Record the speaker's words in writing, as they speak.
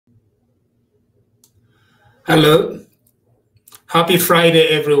Hello. Happy Friday,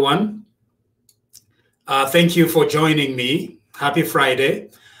 everyone. Thank you for joining me. Happy Friday.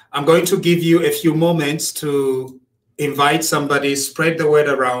 I'm going to give you a few moments to invite somebody, spread the word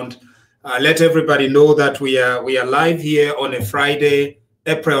around, let everybody know that we are live here on a Friday,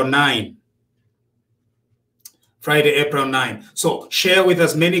 April 9. Friday, April 9. So share with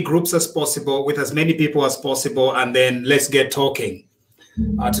as many groups as possible, with as many people as possible, and then let's get talking.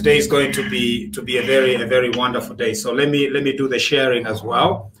 Today is going to be a very wonderful day. So let me do the sharing as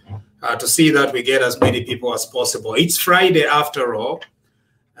well to see that we get as many people as possible. It's Friday after all,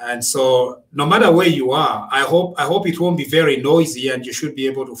 and so no matter where you are, I hope it won't be very noisy, and you should be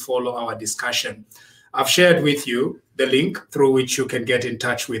able to follow our discussion. I've shared with you the link through which you can get in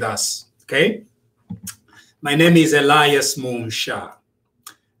touch with us. Okay, my name is Elias Mumsha,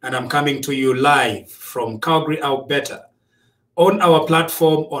 and I'm coming to you live from Calgary, Alberta, on our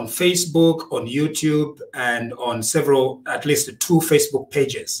platform on Facebook, on YouTube, and on at least 2 Facebook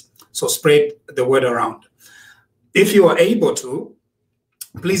pages. So spread the word around. If you are able to,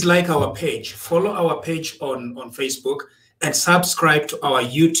 please like our page, follow our page on Facebook, and subscribe to our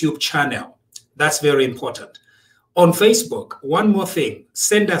YouTube channel. That's very important. On Facebook, one more thing,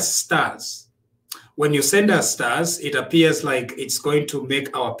 send us stars. When you send us stars, it appears like it's going to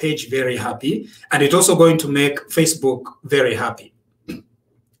make our page very happy, and it's also going to make Facebook very happy.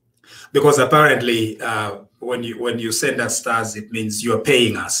 Because apparently, when you send us stars, it means you're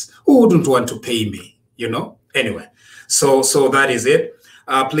paying us. Who wouldn't want to pay me, you know? Anyway, so that is it.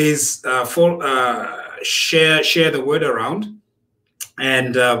 Please share the word around,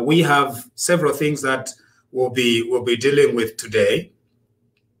 and we have several things that we'll be dealing with today.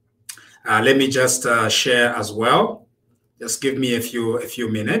 Let me just share as well. Just give me a few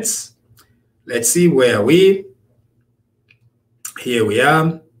minutes. Let's see, where are we? Here we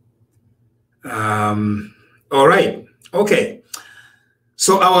are. All right. Okay.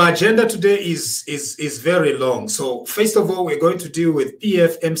 So our agenda today is very long. So first of all, we're going to deal with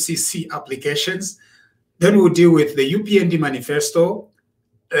PF MCC applications. Then we'll deal with the UPND Manifesto,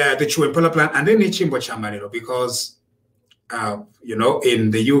 the Chiwempala Plan, and then Icimbo, because you know,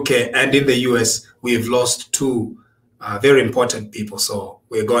 in the UK and in the US, we've lost 2 very important people. So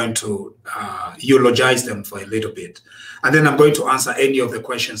we're going to eulogize them for a little bit. And then I'm going to answer any of the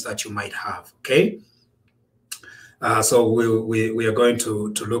questions that you might have, okay? So we are going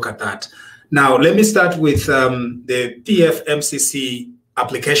to look at that. Now, let me start with the PF MCC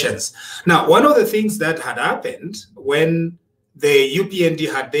applications. Now, one of the things that had happened when the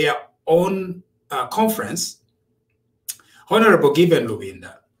UPND had their own conference, Honorable Given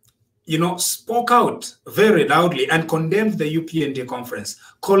Lubinda, you know, spoke out very loudly and condemned the UPND conference,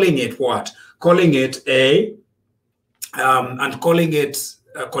 calling it what? Calling it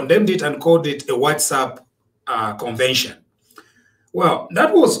condemned it and called it a WhatsApp convention. Well,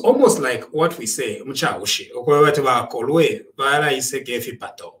 that was almost like what we say,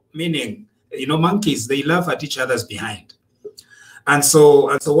 meaning, you know, monkeys, they laugh at each other's behind. And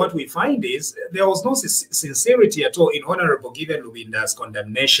so what we find is there was no sincerity at all in Honorable Given Lubinda's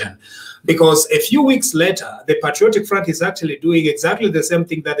condemnation, because a few weeks later, the Patriotic Front is actually doing exactly the same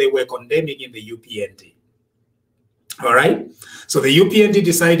thing that they were condemning in the UPND. All right? So the UPND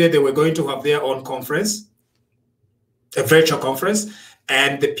decided they were going to have their own conference, a virtual conference,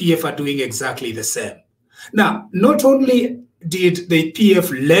 and the PF are doing exactly the same. Now, not only did the PF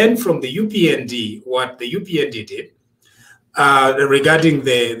learn from the UPND what the UPND did, regarding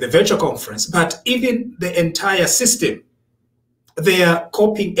the virtual conference, but even the entire system, they are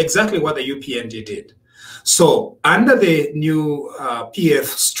copying exactly what the UPND did. So under the new PF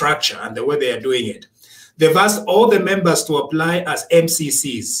structure and the way they are doing it, they've asked all the members to apply as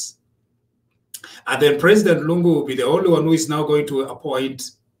MCCs. And then President Lungu will be the only one who is now going to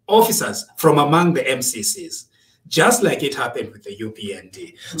appoint officers from among the MCCs, just like it happened with the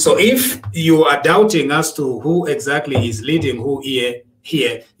UPND. So if you are doubting as to who exactly is leading who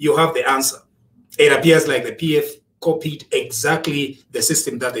here, you have the answer. It appears like the PF copied exactly the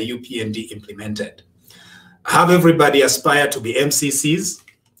system that the UPND implemented. Have everybody aspire to be MCCs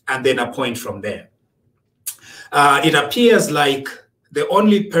and then appoint from there. It appears like the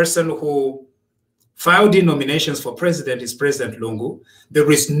only person who filed in nominations for president is President Lungu.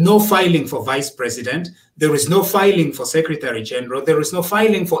 There is no filing for vice president. There is no filing for secretary general. There is no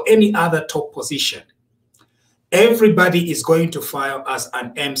filing for any other top position. Everybody is going to file as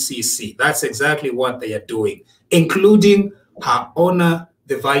an MCC. That's exactly what they are doing, including Her Honor,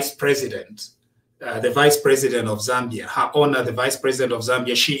 the Vice President of Zambia. Her Honor, the Vice President of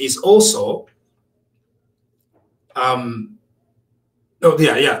Zambia. She is also Oh,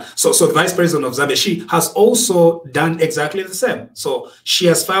 yeah, yeah. So the Vice President of Zambia, she has also done exactly the same. So she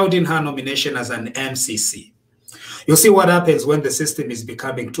has filed in her nomination as an MCC. You see what happens when the system is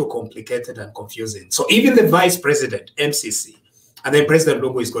becoming too complicated and confusing. So even the Vice President, MCC, and then President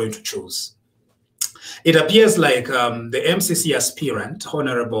Lungu is going to choose. It appears like the MCC aspirant,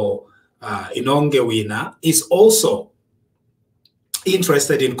 Honorable Inonge Wina, is also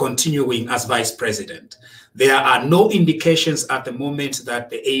interested in continuing as Vice President. There are no indications at the moment that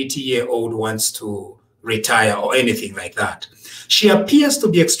the 80-year-old wants to retire or anything like that. She appears to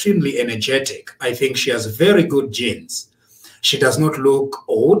be extremely energetic. I think she has very good genes. She does not look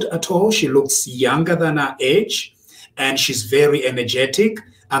old at all. She looks younger than her age, and she's very energetic.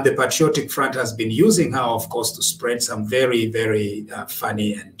 And the Patriotic Front has been using her, of course, to spread some very, very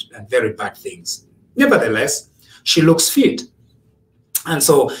funny and very bad things. Nevertheless, she looks fit. And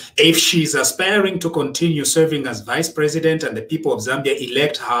so if she's aspiring to continue serving as Vice President and the people of Zambia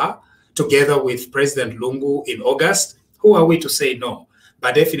elect her together with President Lungu in August, who are we to say no?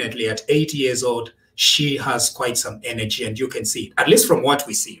 But definitely at 80 years old, she has quite some energy, and you can see it, at least from what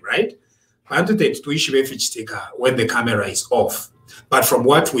we see, right? When the camera is off. But from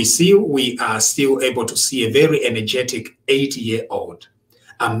what we see, we are still able to see a very energetic 80-year-old.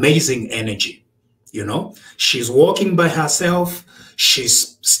 Amazing energy, you know? She's walking by herself. She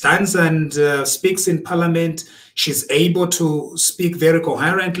stands and speaks in parliament. She's able to speak very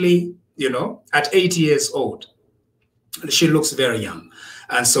coherently, you know, at 80 years old. She looks very young.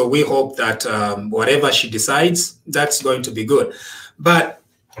 And so we hope that whatever she decides, that's going to be good. But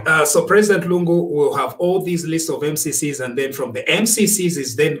so President Lungu will have all these lists of MCCs, and then from the MCCs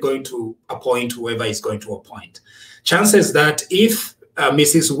is then going to appoint whoever is going to appoint. Chances that if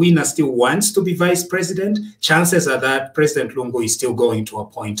Mrs. Wina still wants to be Vice President, chances are that President Lungu is still going to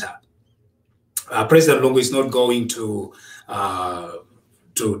appoint her. President Lungu is not going to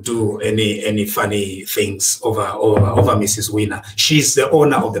do any funny things over Mrs. Wina. She's the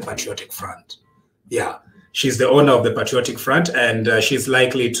owner of the Patriotic Front. Yeah, she's the owner of the Patriotic Front, and she's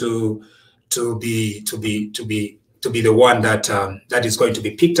likely to be the one that is going to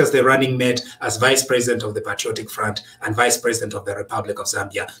be picked as the running mate as Vice President of the Patriotic Front and Vice President of the Republic of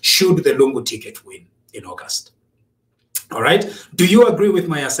Zambia, should the Lungu ticket win in August. All right. Do you agree with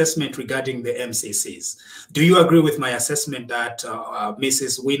my assessment regarding the MCCs? Do you agree with my assessment that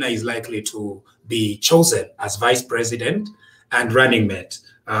Mrs. Wina is likely to be chosen as Vice President and running mate?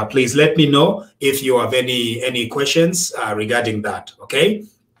 Please let me know if you have any questions regarding that. Okay.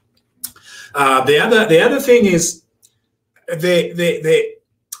 The other thing is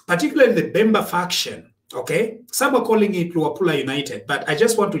particularly the Bemba faction. Okay, some are calling it Luapula United, but I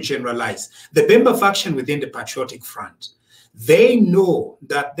just want to generalize the Bemba faction within the Patriotic Front. They know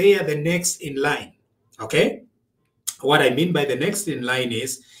that they are the next in line. Okay, what I mean by the next in line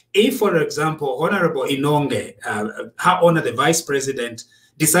is, if, for example, Honorable Inonge, her honor, the Vice President,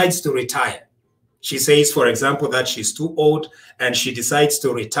 decides to retire. She says, for example, that she's too old and she decides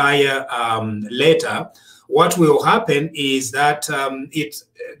to retire later. What will happen is that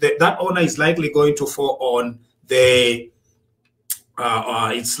that honor is likely going to fall on the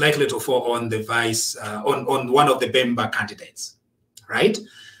it's likely to fall on the vice on one of the Bemba candidates, right?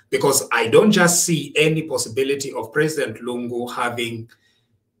 Because I don't just see any possibility of President Lungu having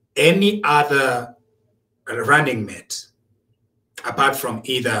any other running mate apart from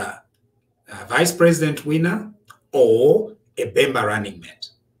either Vice President Wina or a Bemba running mate.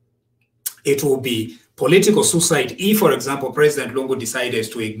 It will be political suicide if, for example, President Lungu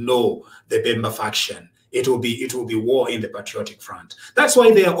decided to ignore the Bemba faction. It will be war in the Patriotic Front. That's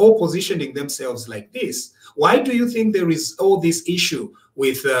why they are all positioning themselves like this. Why do you think there is all this issue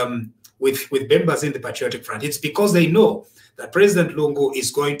with Bembas in the Patriotic Front? It's because they know that President Lungu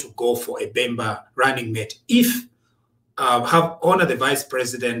is going to go for a Bemba running mate if Honor the Vice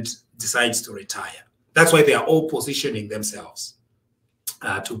President decides to retire. That's why they are all positioning themselves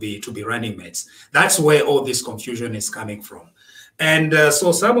to be running mates. That's where all this confusion is coming from. And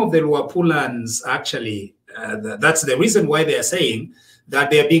so some of the Luapulans actually, that's the reason why they are saying that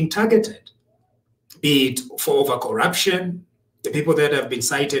they are being targeted, be it for over-corruption. The people that have been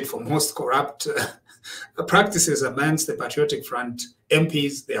cited for most corrupt practices amongst the Patriotic Front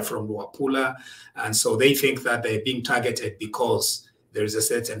MPs, they are from Luapula. And so they think that they're being targeted because there is a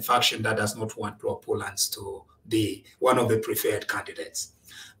certain faction that does not want Luapulans to be one of the preferred candidates.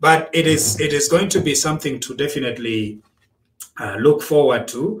 But it is going to be something to definitely look forward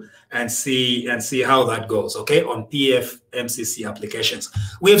to and see how that goes, okay, on PF MCC applications.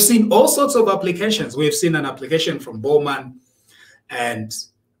 We have seen all sorts of applications. We have seen an application from Bowman, and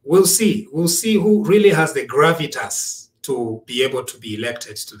we'll see who really has the gravitas to be able to be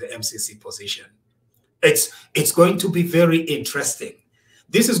elected to the MCC position. It's going to be very interesting.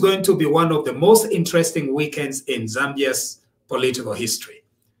 This is going to be one of the most interesting weekends in Zambia's political history,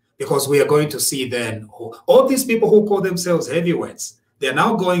 because we are going to see then all these people who call themselves heavyweights, they're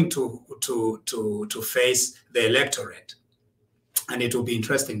now going to face the electorate. And it will be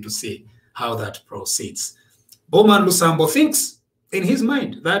interesting to see how that proceeds. Bowman Lusambo thinks in his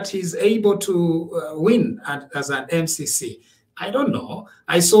mind that he's able to win as an MCC. I don't know.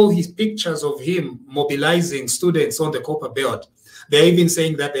 I saw his pictures of him mobilizing students on the Copper Belt. They're even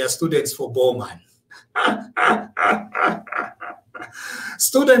saying that they are students for Bowman.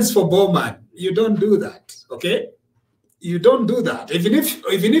 Students for Bowman, you don't do that, okay? You don't do that. Even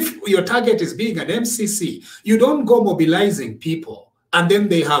if your target is being an MCC, you don't go mobilizing people and then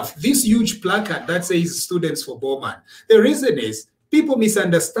they have this huge placard that says students for Bowman. The reason is people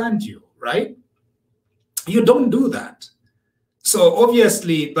misunderstand you, right? You don't do that. So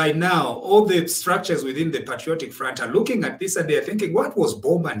obviously by now, all the structures within the Patriotic Front are looking at this and they're thinking, what was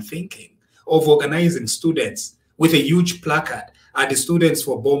Bowman thinking of organizing students with a huge placard at the students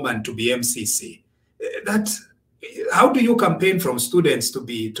for Bowman to be MCC? How do you campaign from students to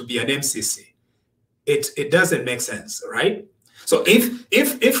be an MCC? It doesn't make sense, right? So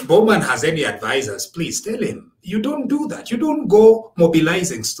if Bowman has any advisors, please tell him, you don't do that. You don't go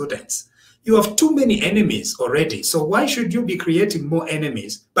mobilizing students. You have too many enemies already. So why should you be creating more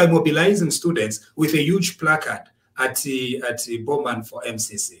enemies by mobilizing students with a huge placard at the Bowman for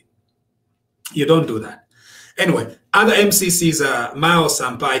MCC? You don't do that. Anyway, other MCCs are Mao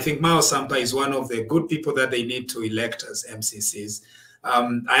Sampa. I think Mao Sampa is one of the good people that they need to elect as MCCs.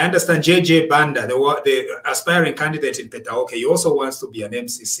 I understand JJ Banda, the aspiring candidate in Petaoke, he also wants to be an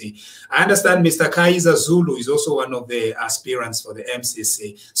MCC. I understand Mr. Kaiser Zulu is also one of the aspirants for the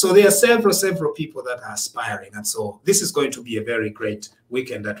MCC. So there are several people that are aspiring. And so this is going to be a very great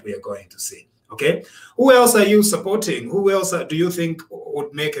weekend that we are going to see. Okay. Who else are you supporting? Who else do you think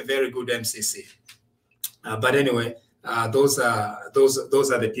would make a very good MCC? But anyway, those are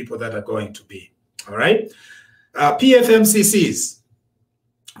the people that are going to be. All right. PFMCCs.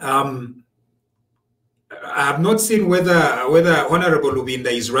 I have not seen whether Honorable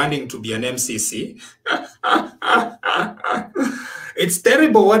Lubinda is running to be an MCC. It's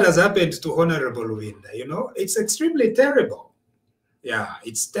terrible what has happened to Honorable Lubinda, you know. It's extremely terrible. Yeah,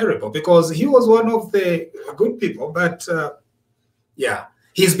 it's terrible because he was one of the good people, but yeah,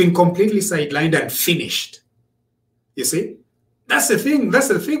 he's been completely sidelined and finished. You see? That's the thing. That's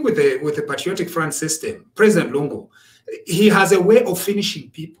the thing with the Patriotic Front system. President Lungu, he has a way of finishing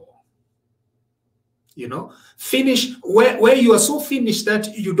people. You know, finish where you are so finished that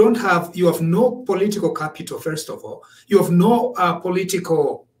you have no political capital. First of all, you have no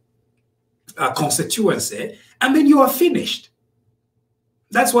political constituency, and then you are finished.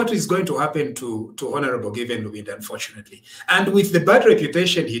 That's what is going to happen to Honorable Given Lubinda, unfortunately. And with the bad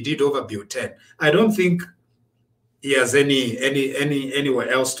reputation he did over Bill 10, I don't think he has anywhere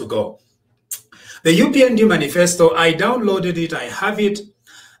else to go. The UPND Manifesto, I downloaded it, I have it,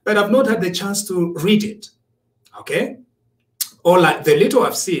 but I've not had the chance to read it, okay? The little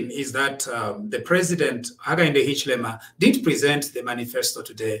I've seen is that the president, Hakainde Hichilema, did present the manifesto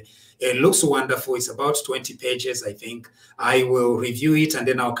today. It looks wonderful. It's about 20 pages, I think. I will review it and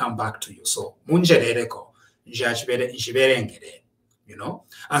then I'll come back to you. So, you know?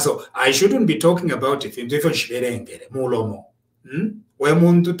 And so, I shouldn't be talking about it.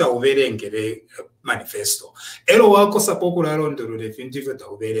 Manifesto. Elo wako sapokula rondo definitive ta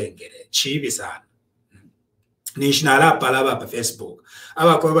uberengere. Chibi sana. Nishinala palaba pa Facebook.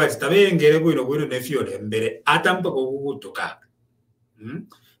 Aba kwa ba tabengere bwino nefyole mbere atampa kugutuka.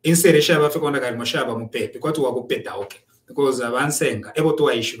 Insere shaba fekonda kali moshaba mupepe kwa tu wakupeta okay. Because abansenga ebo to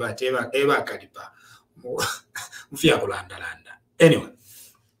aishu bate eba kalipa. Mfia kulanda landa. Anyway,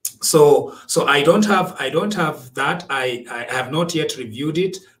 so I don't have that. I have not yet reviewed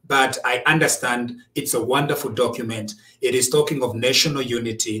it, but I understand it's a wonderful document. It is talking of national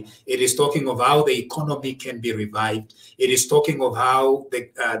unity. It is talking of how the economy can be revived. It is talking of how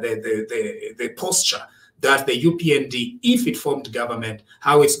the posture that the UPND, if it formed government,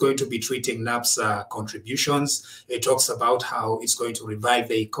 how it's going to be treating NAP's contributions. It talks about how it's going to revive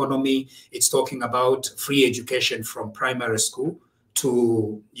the economy. It's talking about free education from primary school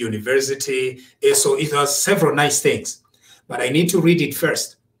to university. So it has several nice things, but I need to read it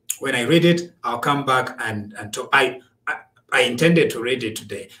first. When I read it, I'll come back and talk. I intended to read it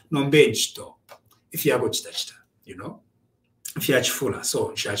today. If you have you know, if you are fuller,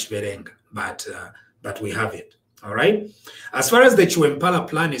 so but we have it. All right. As far as the Chiwempala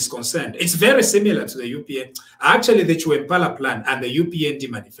Plan is concerned, it's very similar to the UPN. Actually, the Chiwempala Plan and the UPND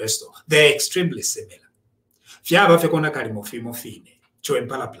Manifesto, they're extremely similar.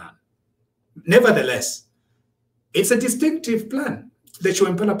 Chiwempala Plan. Nevertheless, it's a distinctive plan, the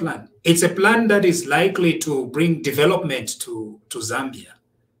Chiwempala Plan. It's a plan that is likely to bring development to Zambia,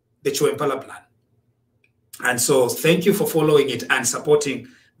 the Chiwempala Plan. And so thank you for following it and supporting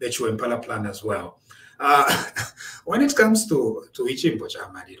the Chiwempala Plan as well. When it comes to Icimbo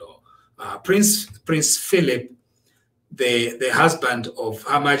malilo, Prince Philip, the husband of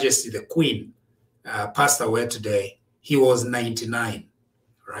Her Majesty the Queen, passed away today. He was 99,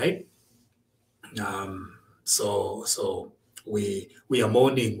 right? So we are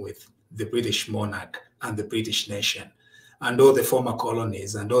mourning with the British monarch and the British nation and all the former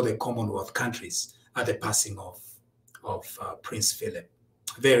colonies and all the Commonwealth countries at the passing of Prince Philip.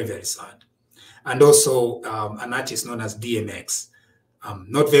 Very, very sad. And also an artist known as DMX. I'm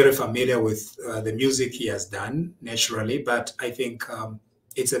not very familiar with the music he has done, naturally, but I think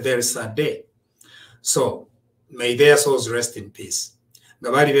it's a very sad day. So may their souls rest in peace.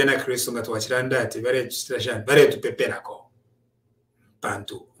 Ngabali bena Kristo ngatuachiranda ati bare tupeperako.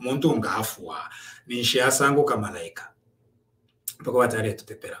 Bantu umuntu ngafwa nishiasangu kamalaika. Pako watare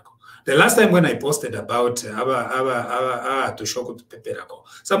tupeperako. The last time when I posted about Tushoku Peperako,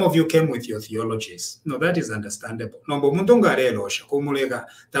 some of you came with your theologies. No, that is understandable. No, Muntunga relosha, kumulega,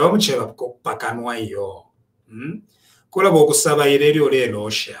 tabamucheva pakanwa yo. Kula bokusaba irerio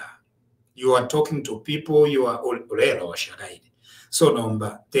relosha. You are talking to people, you are relosha, right? So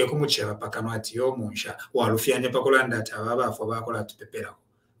nomba, te kumucheva pakanwa tiyo munsha, walufianye pakulanda tababa fobakola tupeperako.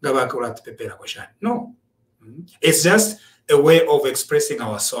 Gabakola tupeperako shan. No. It's just a way of expressing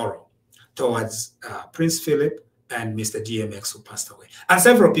our sorrow towards Prince Philip and Mr. DMX, who passed away, and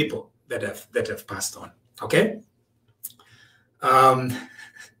several people that have passed on. Okay.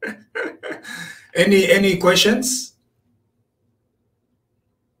 Any questions?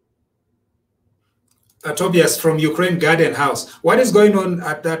 Tobias from Ukraine Garden House. What is going on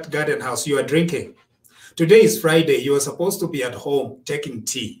at that garden house? You are drinking. Today is Friday. You are supposed to be at home taking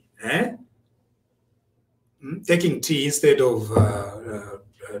tea. Eh? Taking tea instead of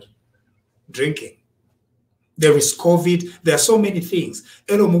drinking. There is COVID. There are so many things.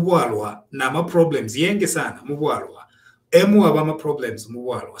 Elo mubualwa nama problems yenge sana mubualwa. Emu abama problems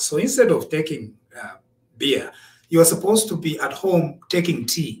mubualwa. So instead of taking beer, you are supposed to be at home taking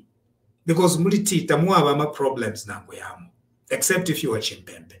tea, because muli tea tamu abama problems nangu yamu. Except if you are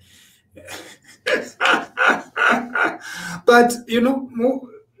chimpembe. But you know,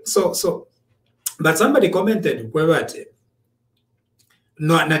 but somebody commented,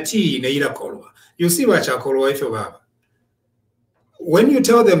 no, na tea neira kolwa. You see what kolwa if you have. When you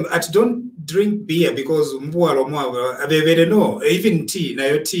tell them don't drink beer because no, even tea, na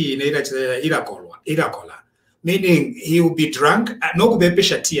yo tea neira kolwa, meaning he will be drunk, no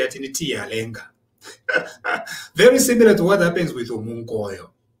kubepesha tea at in tea alenga. Very similar to what happens with umunkoyo.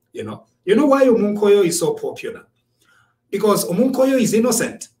 You know why umunkoyo is so popular? Because umunkoyo is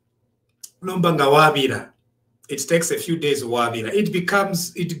innocent. It takes a few days wabira. It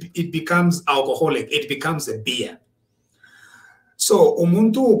becomes alcoholic. It becomes a beer. So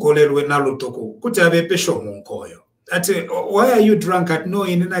umuntu ukolelwe nalutoku kutabe pesho munkoyo. Why are you drunk at no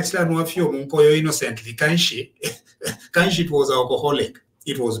in actually no afio munkoyo innocently? Kanshi it was alcoholic.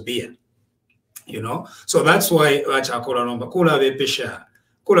 It was beer. So that's why wachakola nomba kula be pesha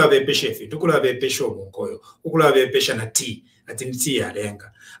fitu kula be pesho munkoyo ukula be pesha na tea ati tea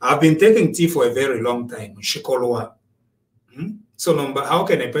alenga. I've been taking tea for a very long time. Shikolwa. So number, how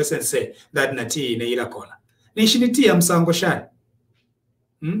can a person say that na tea ne ila kola? Nishini tea amsango shan.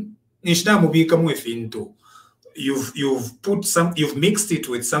 Nishna mubika mwefintu. You've mixed it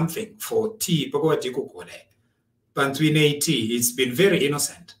with something for tea. But tea, it's been very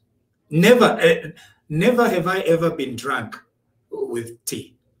innocent. Never have I ever been drunk with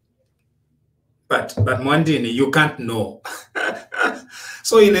tea. But Mwandini, you can't know.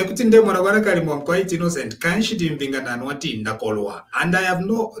 So in a kutinde mwanagwana karimu, I'm quite innocent. Kanshi dimbinga na nwati ndakolwa. And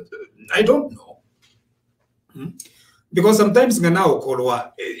I don't know. Because sometimes ngana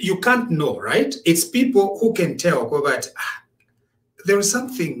kolwa, you can't know, right? It's people who can tell, but there is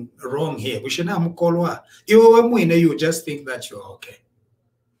something wrong here. We should have kolwa. You just think that you're okay.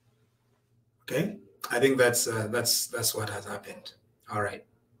 Okay? I think that's what has happened. All right.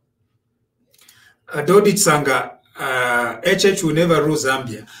 Dodi Tsanga, HH will never rule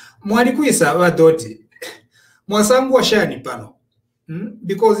Zambia. Mwanikuisa wa Dodi. Mwasangu wa shani pano.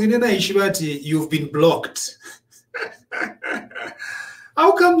 Because in ena ishibati, you've been blocked.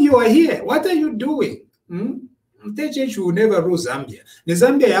 How come you are here? What are you doing? Church will never rule Zambia. The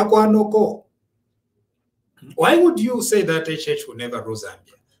Zambia yakwanoko. Why would you say that a church will never rule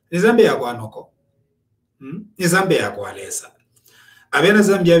Zambia? The Zambia yakwanoko. The Zambia yakwalesa. Abena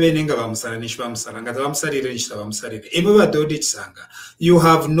Zambia benenga bamusalanisha bamusalanga bamusalire nishita bamusalire. Emeba dodi chisanga. You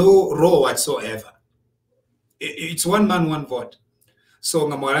have no role whatsoever. It's one man, one vote. So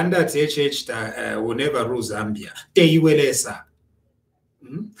ngamwalanda church will never rule Zambia. Teyiwelesa.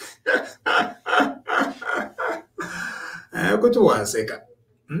 Kutuwaseka.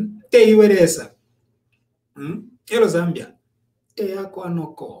 Teyiwelesa. Elo Zambia.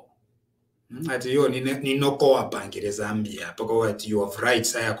 Teyakwanoko. Ati yo ni noko wapangire Zambia. Poko what you have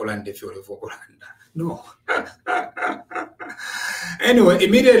rights ayakolande fyole fokulanda. No. Anyway,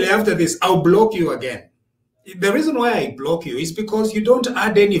 immediately after this, I'll block you again. The reason why I block you is because you don't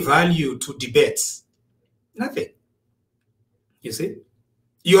add any value to debates. Nothing. You see?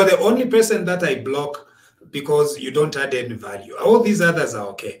 You are the only person that I block because you don't add any value. All these others are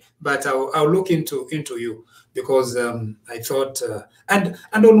okay, but I'll look into you because I thought. And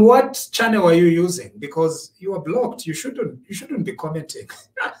on what channel are you using? Because you are blocked. You shouldn't be commenting.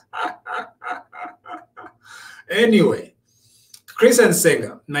 Anyway, Chris and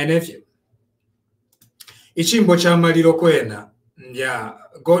Senga, my nephew. Icimbo cha malilo kwena. Yeah,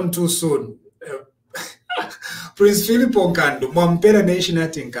 gone too soon. Prince Philip Onkando, mwampera nation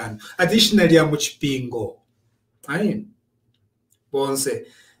atinkando. Additionally ya muchipingo. Ayin. Bonse.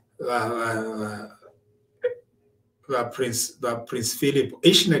 Prince Philip.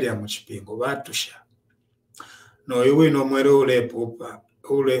 Additionally ya muchipingo. Batusha. No, iwe no mwere ule pupa.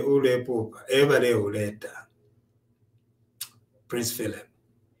 Ule pupa. Evale uleta. Prince Philip.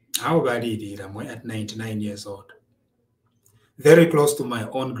 How about it at 99 years old? Very close to my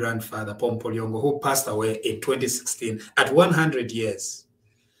own grandfather, Pompolyongo, who passed away in 2016 at 100 years.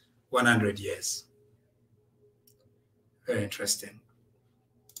 100 years. Very interesting.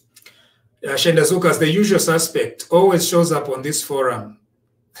 Shenda Zukas, the usual suspect, always shows up on this forum.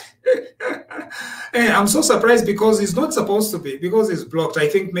 Hey, I'm so surprised because he's not supposed to be, because he's blocked. I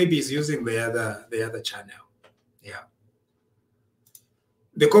think maybe he's using the other channel. Yeah.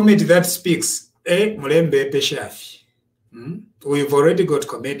 The comedy that speaks, Mulembe Peshafi. We've already got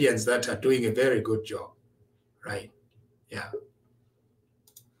comedians that are doing a very good job, right? Yeah.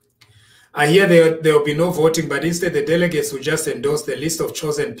 I hear there will be no voting, but instead the delegates will just endorse the list of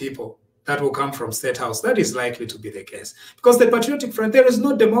chosen people that will come from State House. That is likely to be the case. Because the Patriotic Front, there is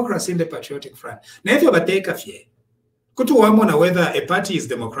no democracy in the Patriotic Front. Never bateka fie. Kutu wamona whether a party is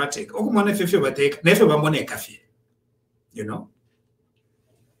democratic. Okumane fefe bateka, never bamone kafie. You know?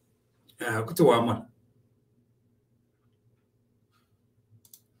 Kutu wamona.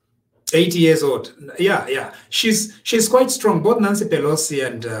 80 years old. Yeah. She's quite strong. Both Nancy Pelosi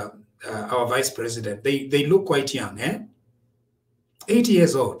and our vice president, they look quite young, eh? 80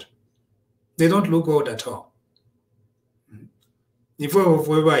 years old. They don't look old at all.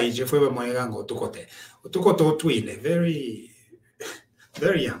 Very,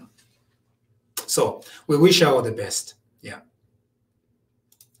 very young. So we wish her all the best. Yeah.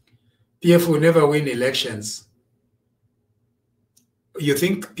 PF will never win elections. You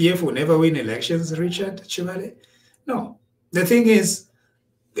think PF will never win elections, Richard Chivale? No. The thing is,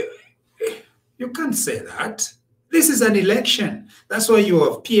 you can't say that. This is an election. That's why you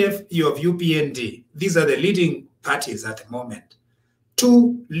have PF, you have UPND. These are the leading parties at the moment.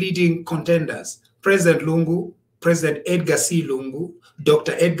 Two leading contenders, President Lungu, President Edgar C. Lungu,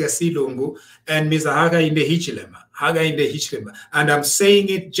 Dr. Edgar C. Lungu, and Mr. Hakainde Hichilema. And I'm saying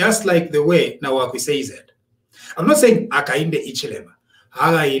it just like the way Nawakwi says it. I'm not saying Hakainde Hichilema.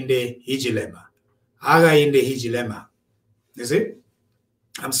 Hakainde Hichilema. Hakainde Hichilema. You see?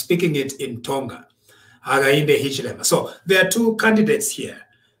 I'm speaking it in Tonga. Hakainde Hichilema. So there are two candidates here.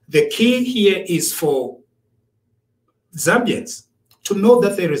 The key here is for Zambians to know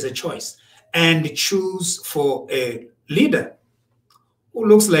that there is a choice and choose for a leader who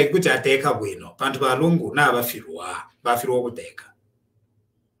looks like Gutateka Bueno. Pantubalungu na bafirwa kuteka.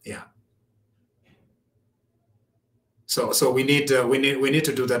 Yeah. So we need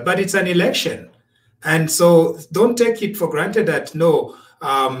to do that. But it's an election. And so don't take it for granted that no,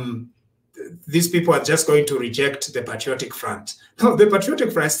 these people are just going to reject the Patriotic Front. No, the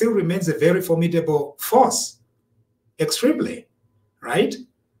Patriotic Front still remains a very formidable force. Extremely, right?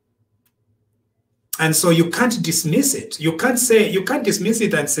 And so you can't dismiss it. You can't dismiss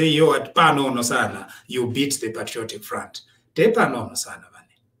it and say, yo, at Pano Nosana, you beat the Patriotic Front. Tepa no Nosana,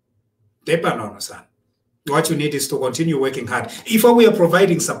 Tepa no Nosana. What you need is to continue working hard. If we are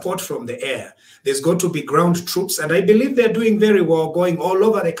providing support from the air, there's got to be ground troops. And I believe they're doing very well, going all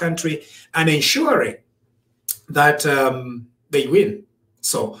over the country and ensuring that they win.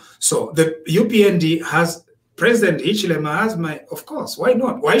 So the UPND has President Hichilema has of course, why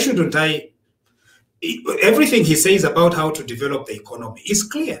not? Why shouldn't I? Everything he says about how to develop the economy is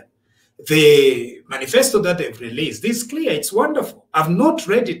clear. The manifesto that they've released is clear. It's wonderful. I've not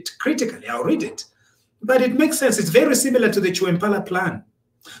read it critically. I'll read it. But it makes sense. It's very similar to the Chiwempala Plan.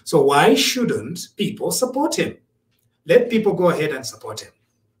 So why shouldn't people support him? Let people go ahead and support him.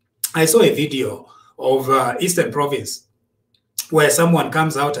 I saw a video of Eastern Province where someone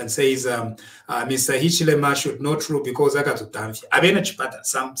comes out and says, Mr. Hichilema should not rule because akatutamfi. Abena chipata,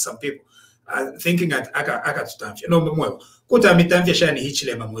 some people thinking that akatutamfi. No, mwewe. Kuta mitamfi shani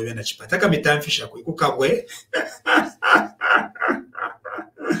Hichilema mwewe na chipata. Aka mitamfi shakwe. Kukabwe.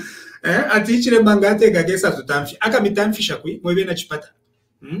 Ati Hichilema ngate gagesa tutamfi. Aka mitamfi shakwe mwewe na chipata.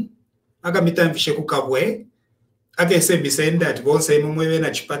 Aka mitamfi shakukabwe. Ake se misenda ati bonse mwewe na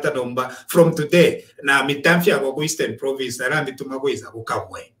chipata nomba. From today, na mitamfi ako Eastern Province, na rambi tumagoiza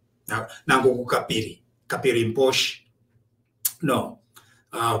kukabwe. Na kukapiri. Kapiri mposhi. No.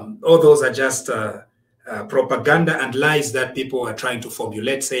 All those are just propaganda and lies that people are trying to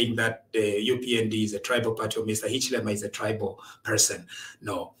formulate, saying that the UPND is a tribal party or Mr. Hichilema is a tribal person.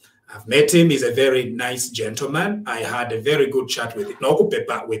 No, I've met him. He's a very nice gentleman. I had a very good chat with him.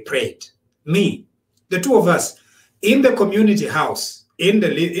 We prayed. Me, the two of us, in the community house, in the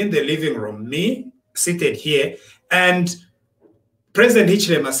living room, me seated here, and President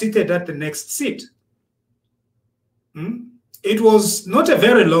Hichilema seated at the next seat. It was not a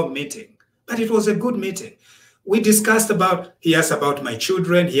very long meeting, but it was a good meeting. We discussed about, he asked about my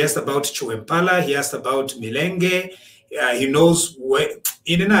children, he asked about Chiwempala, he asked about Milenge, he knows where,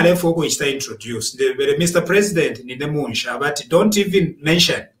 in an Alefogo is introduced, Mr. President, but don't even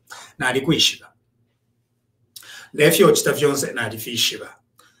mention Nadikuishiba. Nephew Chitavionse Nadifishiba.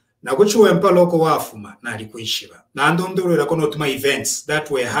 Naguchiwempala ko wafuma Nadikuishiba. Nandondoro lakonotuma events that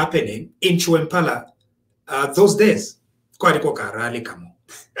were happening in Chiwempala those days.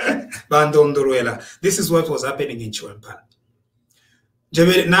 This is what was happening in Chiwempala.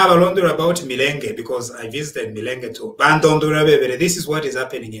 Now I wonder about Milenge because I visited Milenge too. This is what is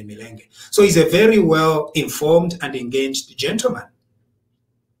happening in Milenge. So he's a very well informed and engaged gentleman.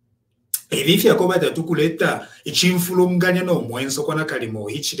 If you go to tukuleta ichimfulumganya no mwenso kona kalimo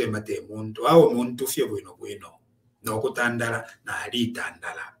Hichilema te muntu au muntu fye bwino bwino no kutandala na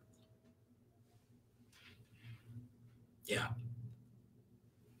alitandala. Yeah.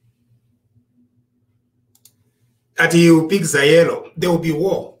 At you pick Zayelo, there will be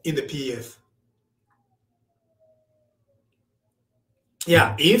war in the PF.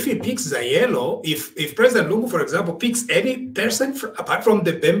 Yeah, if he picks Zayelo, if President Lungu, for example, picks any person apart from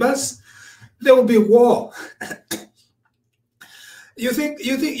the members, there will be war. You think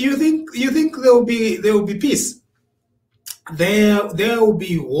there will be peace? There will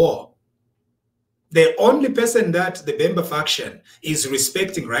be war. The only person that the Bemba faction is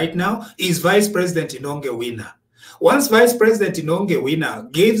respecting right now is Vice President Inonge Wina. Once Vice President Inonge Wina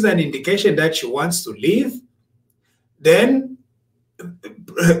gives an indication that she wants to leave, then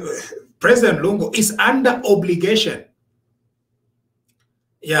President Lungu is under obligation.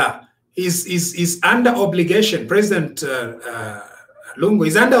 Yeah, is under obligation. President Lungu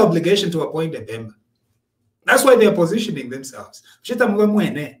is under obligation to appoint a Bemba. That's why they are positioning themselves.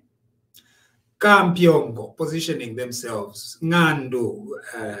 Kampyongo positioning themselves,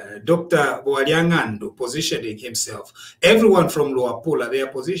 Ngandu, Dr. Boaliangandu positioning himself, everyone from Luapula, they are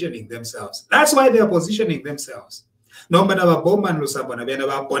positioning themselves. That's why they are positioning themselves. Nombana ba bomba lusabona bena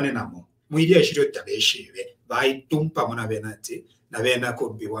ba bonenamo. Muidia shiro tabeshive, by tumpa mona benati, navena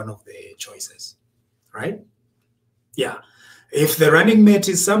could be one of the choices. Right? Yeah. If the running mate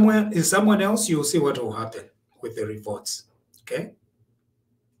is someone else, you'll see what will happen with the reports. Okay?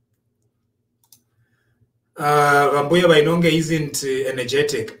 Wambuya Wainonge isn't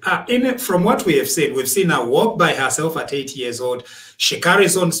energetic. From what we have seen, we've seen her walk by herself at 8 years old. She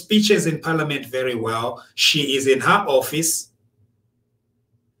carries on speeches in parliament very well. She is in her office.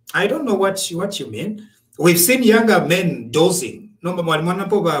 I don't know what you mean. We've seen younger men dozing. No,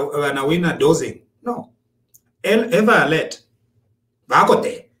 dozing. No. Ever alert.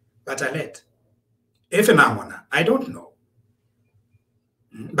 Vagote. But alert. I don't know.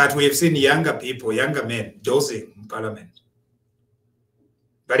 But we have seen younger people, younger men, dozing in parliament.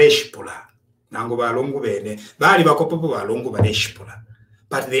 But the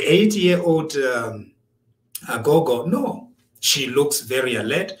 8-year-old Gogo, no. She looks very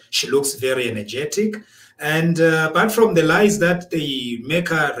alert. She looks very energetic. And apart from the lies that they make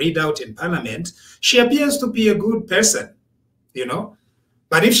her read out in parliament, she appears to be a good person, you know.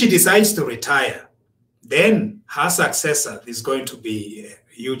 But if she decides to retire, then her successor is going to be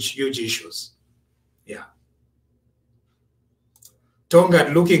huge issues. Yeah. Tonga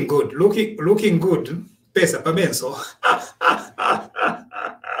looking good. Looking good. Pesa pamenso.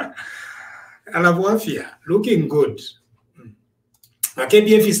 Alabuafia, looking good.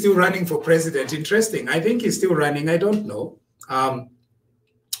 KBF is still running for president. Interesting. I think he's still running. I don't know.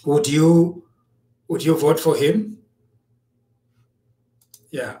 Would you vote for him?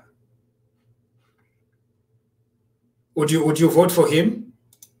 Yeah. Would you vote for him?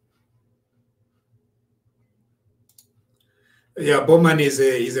 Yeah, Bowman is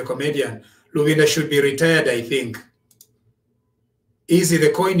a comedian. Lubinda should be retired, I think. Easy,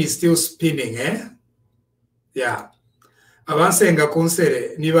 the coin is still spinning, eh? Yeah. Avansenga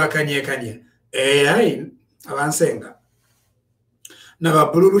kunsere niba kanye. Avansenga.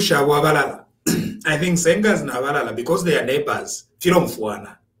 Naba bululu shabu abalala. I think Sengas na abalala because they are neighbors.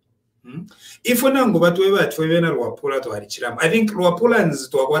 Filomfuana. If we nango batwe na Luapula to Harichiram, I think Luapulans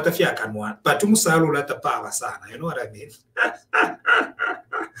to Aguatafia Kanwan, but to Musalula Tapava Sana, you know what I mean?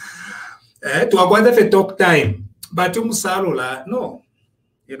 To Aguatafe talk time, but to Musalula, no.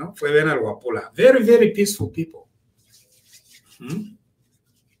 You know, Fuevena Luapula. Very, very peaceful people.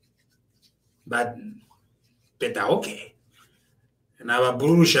 But better okay. Now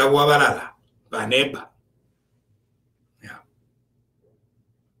Burusha Wabalala, Banepa.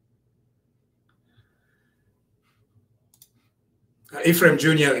 Ephraim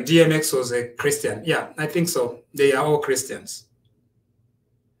Jr., DMX was a Christian. Yeah, I think so. They are all Christians.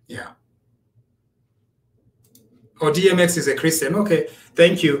 Yeah. Oh, DMX is a Christian. Okay,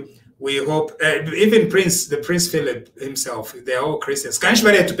 thank you. We hope, even the Prince Philip himself, they are all Christians. Kanshi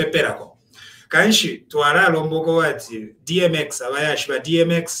bale tupeperako. Kanshi tuara lomboko wati DMX, abayashiba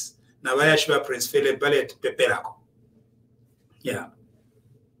DMX, na abayashiba Prince Philip bale tupeperako. Yeah.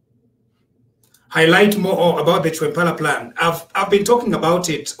 Highlight more about the Chiwempala Plan. I've been talking about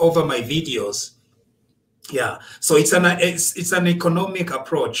it over my videos. Yeah, so it's an economic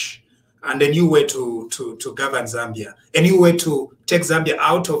approach and a new way to govern Zambia, a new way to take Zambia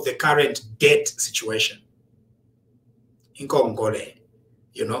out of the current debt situation. In Kongole,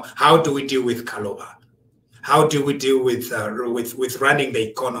 you know, how do we deal with Kaloba? How do we deal with running the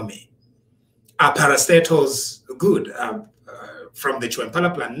economy? Are parastatals good from the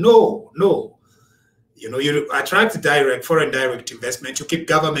Chiwempala Plan? No. You know, you attract foreign direct investment, you keep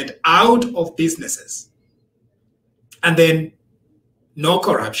government out of businesses. And then no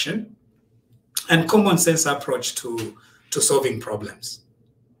corruption and common sense approach to solving problems.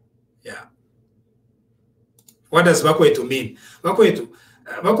 Yeah. What does Bakwetu mean?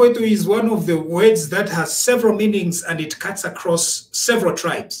 Bakwetu is one of the words that has several meanings and it cuts across several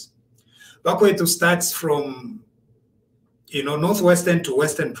tribes. Bakwetu starts from, you know, northwestern to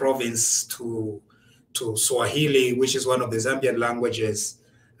western province to Swahili, which is one of the Zambian languages.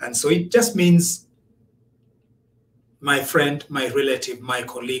 And so it just means my friend, my relative, my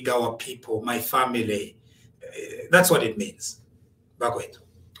colleague, our people, my family. That's what it means. Vakwetu.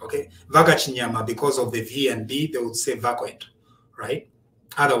 Okay? Vagachinyama, because of the V and B, they would say Vakwetu, right?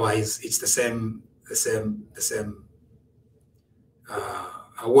 Otherwise, it's the same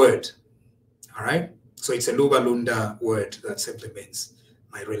word. All right? So it's a Lubalunda word that simply means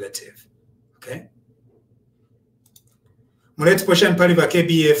my relative. Okay? I think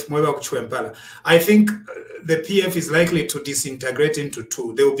the PF is likely to disintegrate into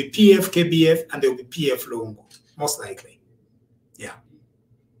two. There will be PF, KBF, and there will be PF Lungu, most likely. Yeah.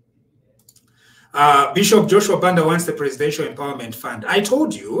 Bishop Joshua Banda wants the Presidential Empowerment Fund. I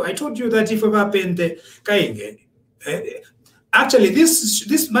told you that if actually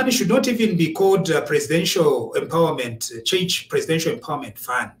this money should not even be called Presidential Empowerment, Church Presidential Empowerment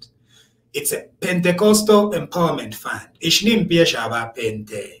Fund. It's a Pentecostal Empowerment Fund. Ishnim biashaba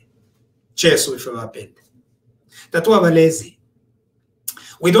pente. Chesu ifaba pente. Tatuwa lazy.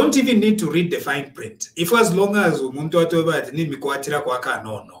 We don't even need to read the fine print. If as long as umuntu atoba ni mikuatira kwaka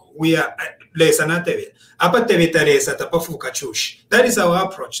no. We are lesa nateve. Apa teveta lesa tapafu kachush. That is our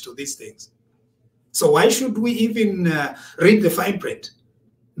approach to these things. So why should we even read the fine print?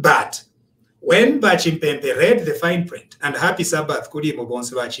 But when Bachimpempe read the fine print, and happy Sabbath kuri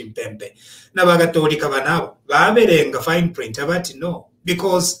mobonse Bachimpempe, nabagatolika banabo, baberenga fine print, abati no.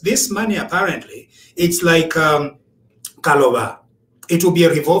 Because this money apparently, it's like Kaloba. It will be a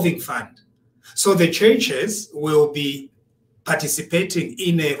revolving fund. So the churches will be participating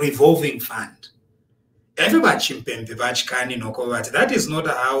in a revolving fund. Everybody chimpempe bachikani nokovati. That is not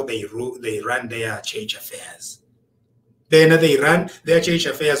how they run their church affairs. Then they run their church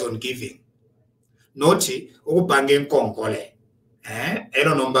affairs on giving. Noti upange nkongole.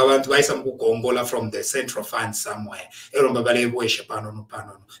 Ero nomba abantu bayisa mukugombola from the central fund somewhere. Ero nomba balebweshe pano no pano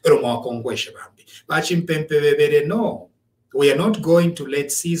no. Ero mwakongweshe bambi. Bachimpempe bebere, no. We are not going to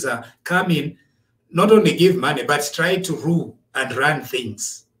let Caesar come in, not only give money, but try to rule and run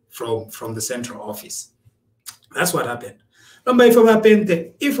things from the central office. That's what happened. Number if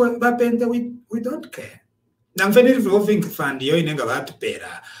we don't care. Namfeni revolving fund yo inenga batu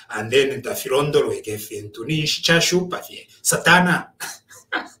pera, and then the firondolo ekefin tunish chashupa fie Satana.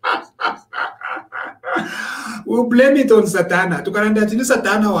 We'll blame it on Satana. Tukaranda tini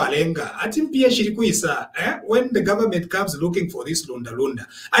Satana walenga. Atimpia shirikuisa. When the government comes looking for this lunda lunda,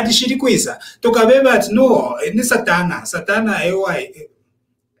 ati shirikuisa. Tukabeba at no ni Satana. Satana ewa.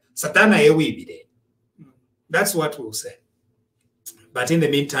 Satana ewi bide. That's what we'll say. But in the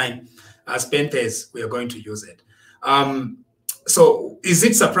meantime, as Pentes, we are going to use it. So is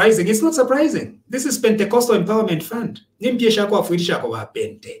it surprising? It's not surprising. This is Pentecostal Empowerment Fund.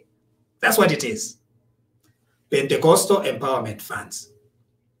 That's what it is. Pentecostal Empowerment Funds.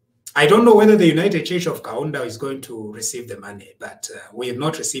 I don't know whether the United Church of Kaunda is going to receive the money, but we have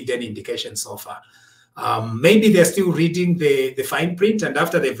not received any indication so far. Maybe they're still reading the fine print, and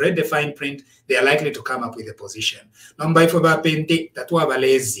after they've read the fine print, they are likely to come up with a position.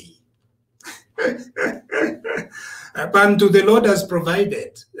 Pantu, the Lord has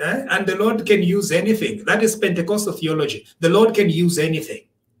provided, and the Lord can use anything. That is Pentecostal theology. The Lord can use anything.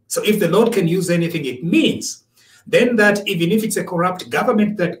 So if the Lord can use anything, it means then that even if it's a corrupt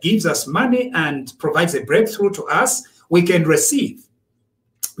government that gives us money and provides a breakthrough to us, we can receive,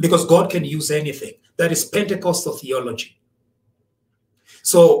 because God can use anything. That is Pentecostal theology.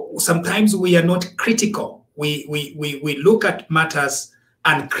 So sometimes we are not critical. We look at matters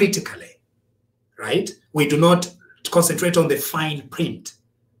uncritically, right? We do not concentrate on the fine print.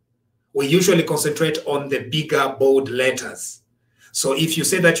 We usually concentrate on the bigger, bold letters. So if you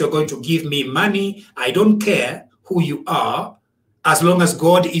say that you're going to give me money, I don't care who you are, as long as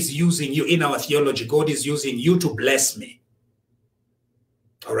God is using you in our theology. God is using you to bless me.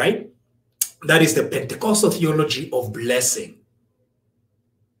 All right? That is the Pentecostal theology of blessing.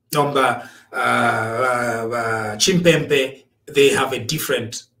 Number Chimpempe, they have a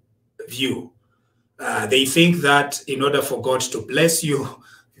different view. They think that in order for God to bless you,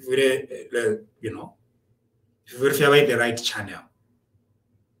 you know, you will follow the right channel.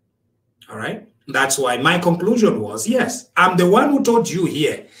 All right? That's why my conclusion was, yes, I'm the one who told you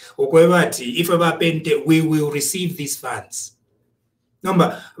here, if we will receive these funds.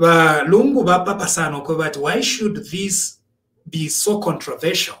 Number why should this be so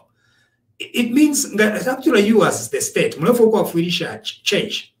controversial? It means that actually you as the state,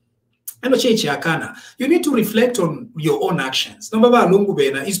 change. You need to reflect on your own actions.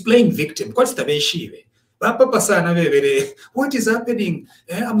 Is playing victim. What is happening?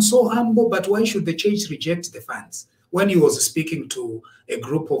 I'm so humble, but why should the church reject the funds? When he was speaking to a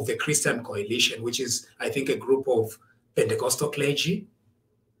group of the Christian Coalition, which is, I think, a group of Pentecostal clergy.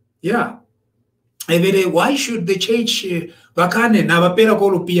 Yeah. Why should the church bakane na bapera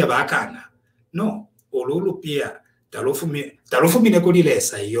kolupia bakana? No. Olulupia talufumine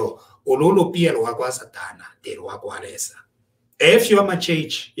kulilesa yo. Olulupia lwakwa Satana te lwakwa lesa. If you are a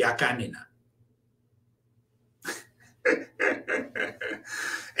church yakanina.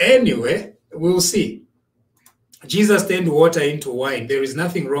 Anyway, we'll see. Jesus turned water into wine. There is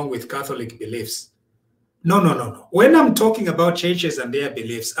nothing wrong with Catholic beliefs. No. When I'm talking about churches and their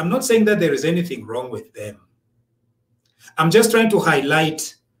beliefs, I'm not saying that there is anything wrong with them. I'm just trying to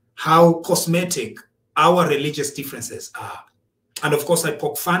highlight how cosmetic our religious differences are. And of course, I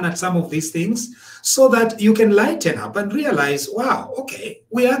poke fun at some of these things so that you can lighten up and realize, wow, okay,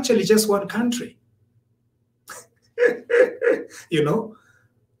 we're actually just one country. You know?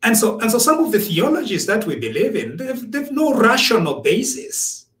 And so some of the theologies that we believe in, they've no rational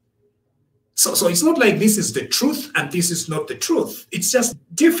basis. So it's not like this is the truth and this is not the truth. It's just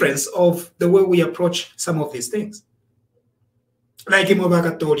difference of the way we approach some of these things. Like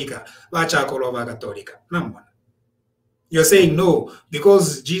you're saying no,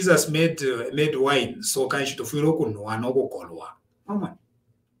 because Jesus made wine, so can you feel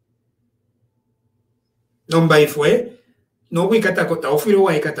ifwe no wikata ufiro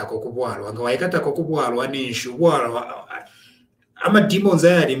waikata kokubwalwa nga waikata kokubwalwa nishu bwalwa ama demons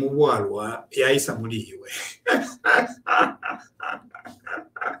yali mu bwalwa yaisa muliwe.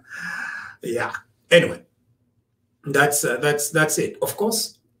 Yeah, anyway, that's it. Of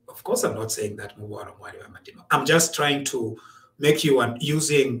course I'm not saying that I'm just trying to make you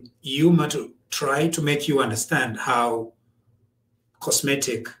using humor to try to make you understand how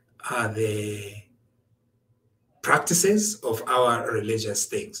cosmetic are the practices, of our religious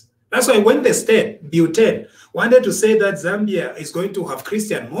things. That's why when the state, Buten, wanted to say that Zambia is going to have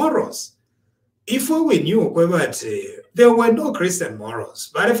Christian morals, if we knew that there were no Christian morals,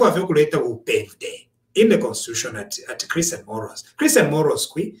 but if we have paved in the constitution at Christian morals. Christian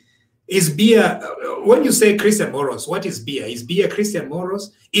morals, is beer. When you say Christian morals, what is beer? Is beer Christian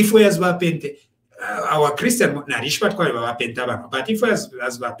morals? If we as Vapente, our Christian, but if we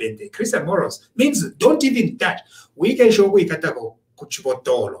as Vapente, Christian morals means don't even touch. We can show we katago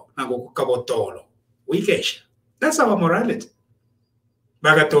kuchibotolo, nango kabotolo. We can. That's our morality.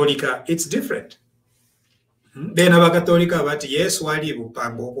 Bagatolika, it's different. Then Bagatolika, but yes, wali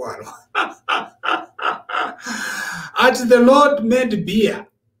bupambo walo. At the Lord made beer.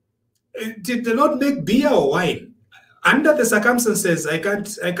 Did the Lord make beer or wine? Under the circumstances, I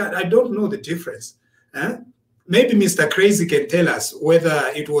don't know the difference. Maybe Mr. Crazy can tell us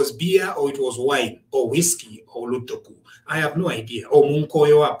whether it was beer or it was wine or whiskey or lutoku. I have no idea. Or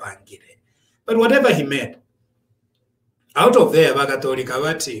munkoyo apangire. But whatever he made, out of there, Bagatolika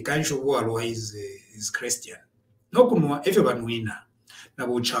Vati, Kanshuwa is Christian. No kunwa, everyone winner.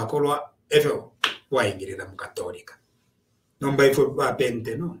 Nabuchakolwa, everyone. Why Catholic? Number if we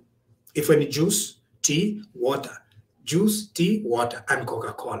no. If any juice, tea, water. Juice, tea, water, and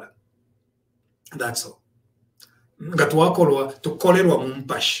Coca-Cola. That's all. To call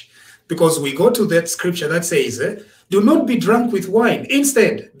it because we go to that scripture that says, do not be drunk with wine.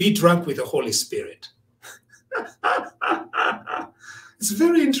 Instead, be drunk with the Holy Spirit. It's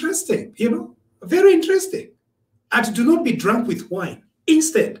very interesting, very interesting. And do not be drunk with wine.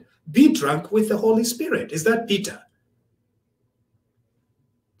 Instead, be drunk with the Holy Spirit. Is that Peter?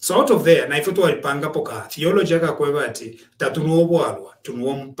 So out of there, naifutu walipanga poka theology yaka kwebati tatunuobwalwa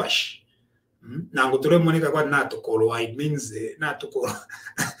tunuompashi. Nango ture monika kwa natukoloa, it means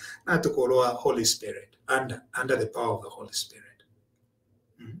natukoloa Holy Spirit under the power of the Holy Spirit.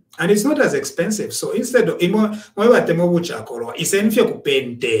 And it's not as expensive. So instead of mwebate mobucha koloa isenfye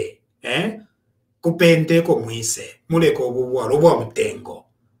kupente, kupente komwise muleko obubwalo obwa mutengo.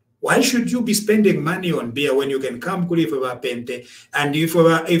 Why should you be spending money on beer when you can come kuli for pente and if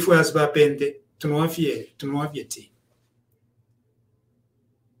we as pente tunuafie tea?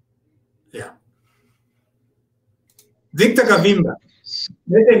 Yeah. Victor Kavimba.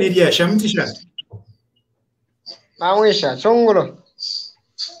 Lete nidia shamtisha. Mawisha chongulo.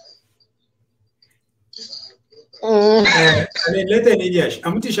 Lete nidia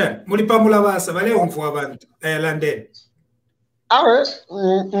shamtisha. Mulipamula basa vale umfu abantu London. Awe,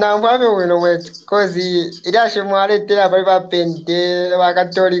 nangwabe wino wetu, kozi idashi mwale tela bali pente wa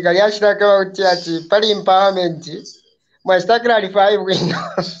Katolika yashira kwa utiati pali empowerment mwastakira alifai wino.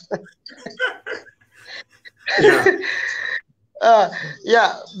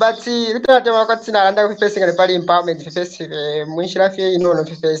 Yeah, but little time wakati na anda facing the pali empowerment face mwishira fie inono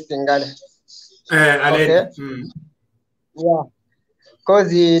face ngale. Okay. Yeah.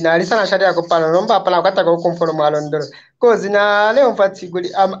 Kozi na alisana shari ya kupana nomba apana wakata kwa kumfolo mwalondoro. Kozi na leo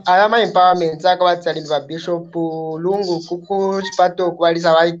mfatiguli alama empowerment zaka wati alimba bishop lungu kuku chipato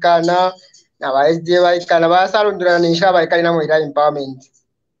kuwalisa waikana na waisde waikana wasalundura na nisha waikana na mwira empowerment.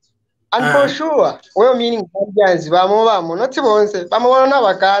 And for sure, well meaning Gambians bamo noti bonse bamo wana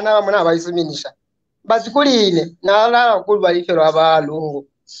wakana bamo na waisuminisha. But kuli ine na ala kuli balifero aba lungu.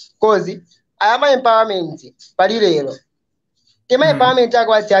 Kozi alama empowerment pali lero. Ema empowerment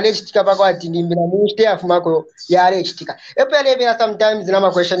yako ati alechitika pako ati ndimbira mwishte afumako ya alechitika. Epo ya levera sometimes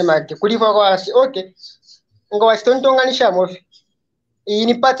nama question mark. Kulifa kwa asi, okay. Ngo wasitontonganisha mofi.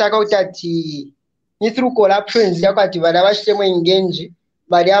 Inipata yako utati ni through corruptions yako ati vada washitemo engage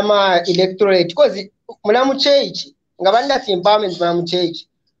bali ama electorate. Kozi mulamu chechi. Nga banda ti empowerment mulamu chechi.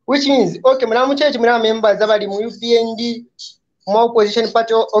 Which means, okay, mulamu chechi mulamu members zabali mu UPND, mu opposition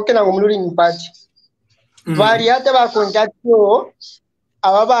party, okay na ruling party. Bali hata ba kontatio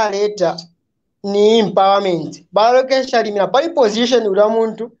ababa leta ni empowerment balokesha limina pali position ula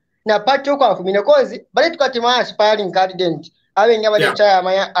muntu na party ko afumine kozi bali tukatima aspiring candidate abe ngaba lecha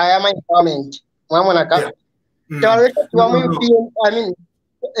ayama empowerment mwamona ka tawaleta tuwa mu UPN I mean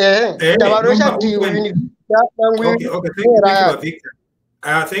tawaleta ti university okay,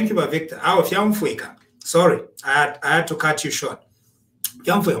 thank you Victor awo fyamfuika sorry I had to cut you short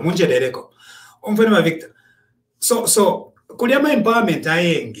fyamfuika munje dereko umfene Victor. So kuliama empowerment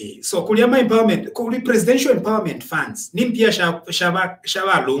ayengi. So kuliama empowerment, kuli presidential empowerment funds. Nimpia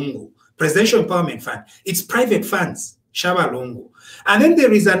shaba lungu. Presidential empowerment fund. It's private funds. Shaba lungu. And then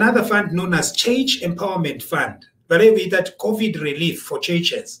there is another fund known as Church Empowerment Fund. But that COVID relief for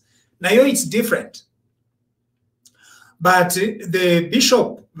churches. Now it's different. But the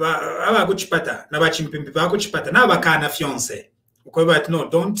bishop abakuchipata nabachimpimpi bakuchipata nabakana fiance but no,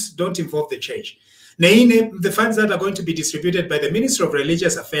 don't involve the church. The funds that are going to be distributed by the Ministry of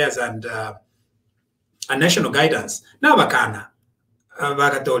Religious Affairs and National Guidance nabakana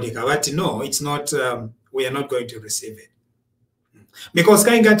bakatolika but no, it's not, we are not going to receive it. Because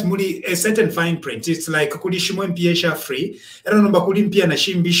kaingat muli a certain fine print, it's like kuli Chiwempala free, ero nomba kuli mpia na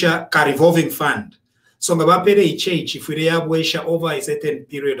shimbisha ka revolving fund. So ngabapere ichurch if we abwesha over a certain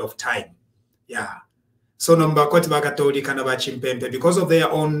period of time. Yeah. So nomba kwati bakatolika na bachimpempe because of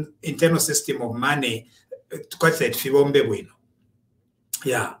their own internal system of money, kwati that fibombe bwino.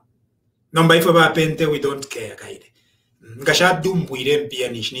 Yeah. Nomba ifo bapente we don't care kaide. Ngasha dumbwire mpia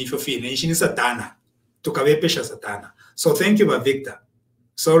nishini ifo fine nishini satana. Tukabepesha satana. So thank you, Victor.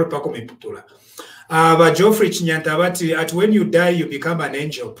 Sorry, Paco Miputula. But Geoffrey Chinyantabati, at when you die, you become an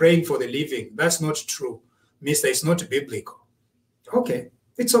angel praying for the living. That's not true, Mister. It's not biblical. Okay,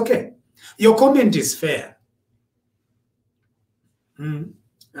 it's okay. Your comment is fair.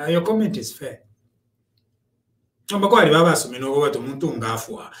 Your comment is fair.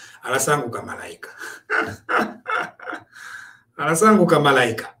 Alasangu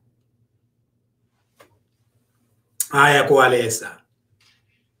malaika. Aya kualesa.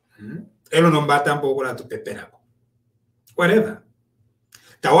 Elo nombata mpogo na tupeperako. Whatever.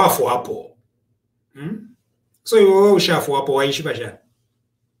 Tawafu hapo. So you ushafu hapo waishi bashani.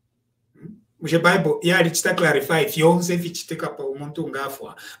 Mushe Bible ya lichita clarify fionze vichiteka pa umuntu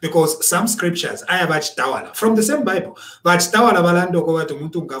ngafwa because some scriptures aya bachitawala from the same Bible bachitawala balando ko watu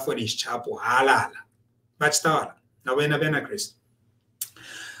umuntu ngafwa ni chapo halala. Bachitawala na bena Kristo.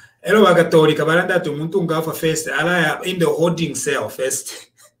 Elo bakatolika balanda tu muntu ngafa first ala in the holding cell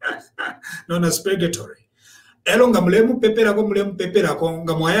first known as purgatory. Elo ngamulemu pepera ko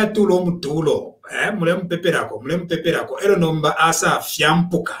ngamwaya tulo mutulo mulemu pepera ko elo nomba asa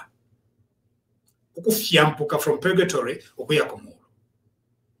fyampuka ukufyampuka from purgatory okuya kumulu.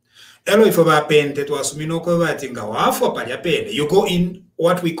 Elo ifo bapente to asumino ko bati ngawafu pali apende you go in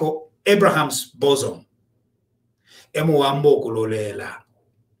what we call Abraham's bosom emuwambo kulolela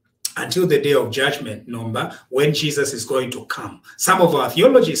until the day of judgment number when Jesus is going to come. Some of our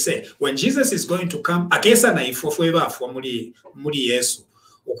theologies say when Jesus is going to come akesa na ifofo ebafu muri Yesu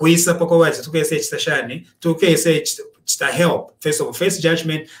ukuisa poko waje tukese chitashani tukese chita help first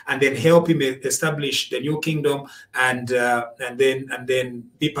judgment and then help him establish the new kingdom and then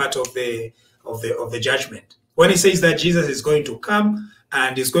be part of the judgment. When he says that Jesus is going to come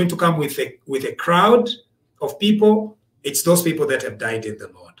and is going to come with a crowd of people, it's those people that have died in the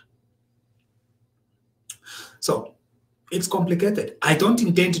Lord. So, it's complicated. I don't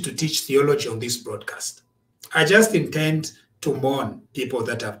intend to teach theology on this broadcast. I just intend to mourn people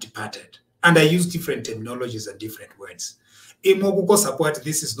that have departed. And I use different terminologies and different words. Imoguko support,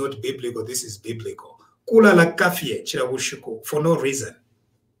 this is not biblical, this is biblical. Kula la kafie, chirabushuku, for no reason.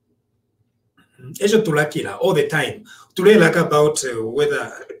 Ejo tulakila, all the time. Tule like about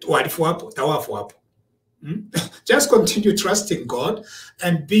whether wadifu hapo, tawafu hapo. Just continue trusting God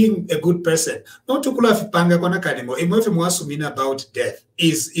and being a good person. Not to kula fipanga kona kanimo. Imwefe mwasumina about death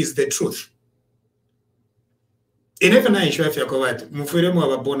is the truth. Inefe na ishwa fya kwa watu. Mufire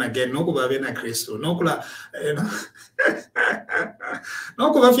mwa born again. Noku babe na Kristo. Nokula,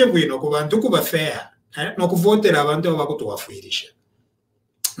 noku bafye bwino kuba ntuku bafea. Noku vote la bantu wakutu wafuirisha.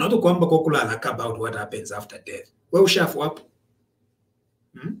 Not to kwamba kukula alaka about what happens after death. We ushafu wapu.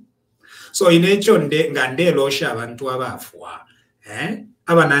 So in echonde ngande losha abantu abafwa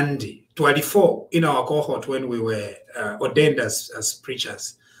abanandi 24 in our cohort when we were ordained as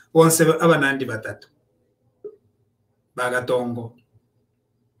preachers once abanandi batatu bagatongo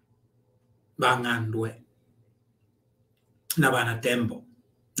bangandwe na banatembo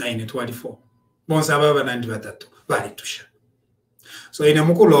 924 bonse abanandi batatu balitusha. So ine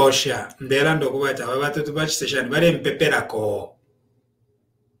mukulosha ndera ndokubata abatatu bachiseshani bale mpeperako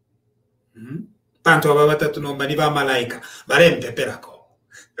tanto ababatatu nomba ni bamalaika barempeperako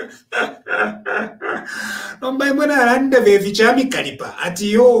nomba imona rande vevichami kalipa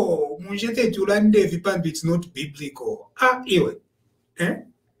ati yo munjete tulande vipambi it's not biblical iwe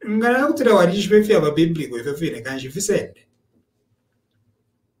ngara utira warishwe fya ba biblical efefine kanji visende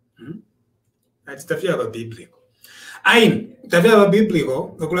ati tafya ba biblical ain tafya ba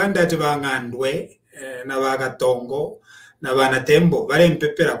biblical nokulanda ati bangandwe na bagatongo na banatembo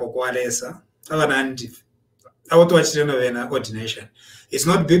barempeperako kwalesa abanandi awoto wachirena bena ordination. It's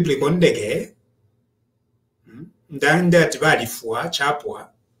not biblical ndege ndande ati balifwa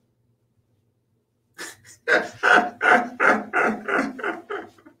chapwa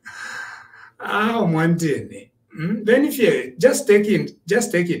mwandene Then if you just take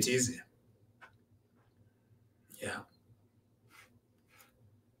it easy. Yeah.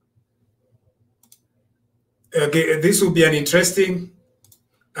 Okay, this will be an interesting,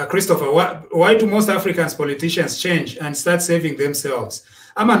 Christopher, why do most Africans politicians change and start saving themselves?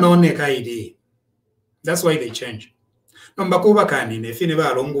 I'm a non-ID. That's why they change. That's why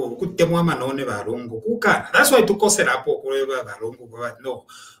to cause it up. No,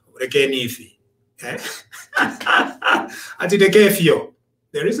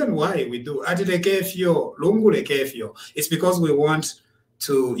 the reason why we do it's because we want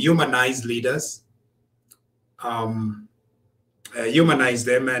to humanize leaders, humanize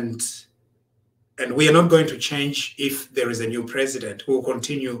them, and we are not going to change if there is a new president who will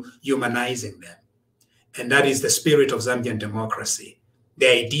continue humanizing them. And that is the spirit of Zambian democracy, the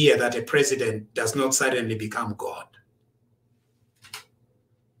idea that a president does not suddenly become God.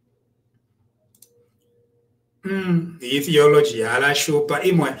 The theology,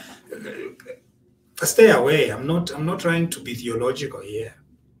 stay away. I'm not trying to be theological here.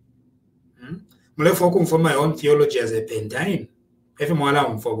 For my own theology as a pendine.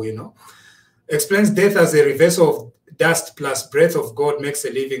 Explains death as a reversal of dust plus breath of God makes a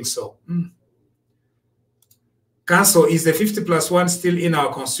living soul. Council, is the 50+1 still in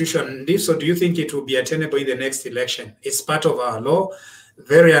our constitution? And if so, do you think it will be attainable in the next election? It's part of our law.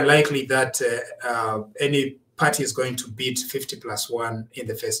 Very unlikely that any party is going to beat 50+1 in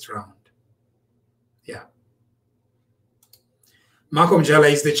the first round. Yeah. Malcolm Jala,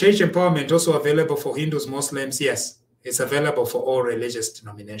 is the church empowerment also available for Hindus, Muslims? Yes, it's available for all religious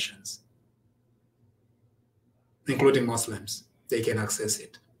denominations, including Muslims. They can access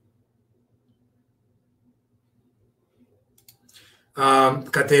it.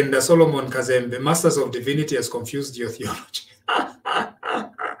 Katenda Solomon Kazembe, Masters of Divinity has confused your theology.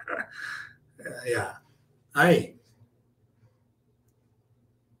 Yeah. Aye.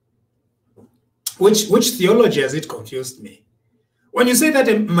 Which theology has it confused me? When you say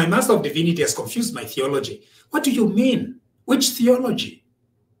that my Master of Divinity has confused my theology, what do you mean? Which theology?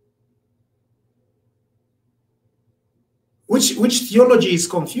 Which theology is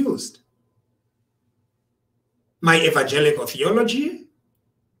confused? My evangelical theology,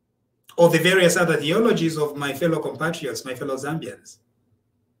 or the various other theologies of my fellow compatriots, my fellow Zambians?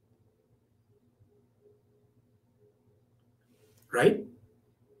 Right?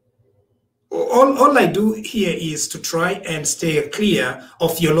 All I do here is to try and stay clear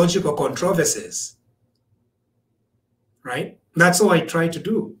of theological controversies. Right? That's all I try to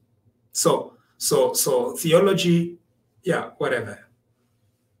do. So theology, yeah, whatever.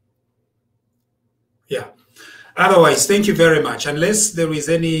 Yeah. Otherwise, thank you very much. Unless there is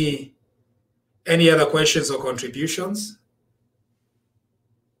any other questions or contributions.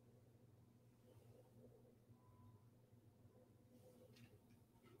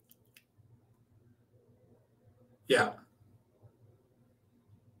 Yeah.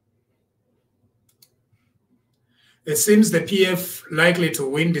 It seems the PF likely to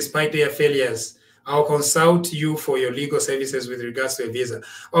win despite their failures. I'll consult you for your legal services with regards to a visa.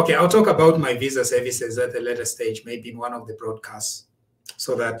 Okay, I'll talk about my visa services at a later stage, maybe in one of the broadcasts,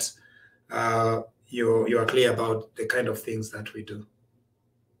 so that you are clear about the kind of things that we do.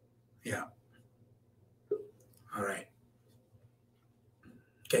 Yeah. All right.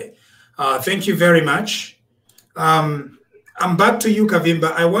 Okay. Thank you very much. I'm back to you,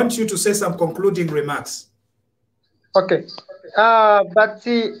 Kavimba. I want you to say some concluding remarks. Okay. But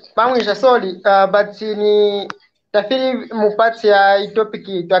sorry, but ni tafiri mupati ya topic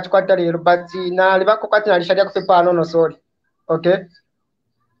tatukwata lero, but na libako kwati na lishadia kupepa no sorry. Okay.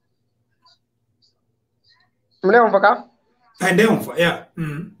 Mleo mpaka? Ndio, yeah.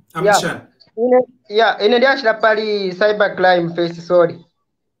 Yeah. Inaendelea shida pali cybercrime face sorry.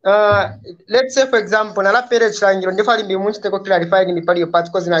 Let's say for example, na la pere changiro ndefali mbi munchi teko clarify ni pali yo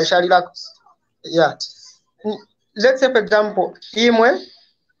part cause na lishali lako. Yeah. Let's say for example, imwe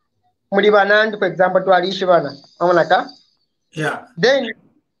muli banandi for example twalishi bana. Amonaka? Yeah. Then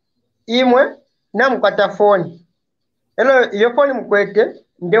imwe namukwata phone. Hello, iyo phone mukwete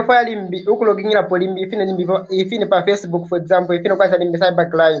ndefa yali mbi ukulogingira polimbi ifine pa Facebook for example ifine kwa sali mbi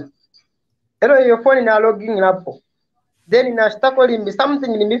cybercrime. Hello, iyo phone na logging hapo. Then na stako limbi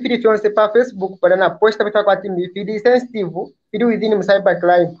something limbi fili fiance pa Facebook para na posta pita kwa timbi fili sensitive fili within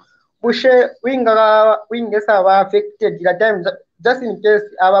cybercrime. Bushe wingesa wa affected la time just in case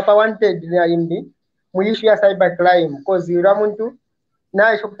abapa wanted na imbi mu issue ya cybercrime cause ura muntu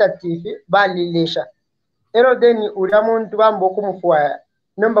na shopta TV balilisha. Ero then ura muntu bambo kumufuaya.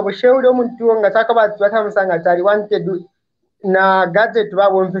 Nomba bushe ura muntu ngataka batu batamusanga tari wanted na gadget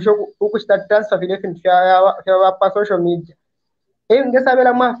babo mfisho ukuchita transfer vile fintu vya social media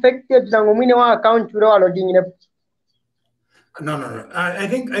ngesabela mu affected nango mwine wa account ule wa login ne. No. I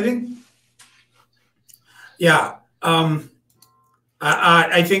think yeah.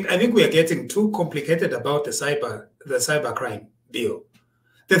 I think we are getting too complicated about the cyber crime bill.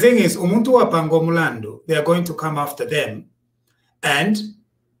 The thing is, umuntu wa pango mulando, they are going to come after them, and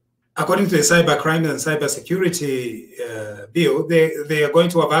according to the cyber crime and cyber security bill, they are going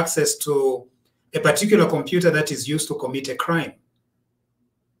to have access to a particular computer that is used to commit a crime.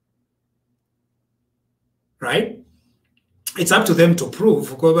 Right? It's up to them to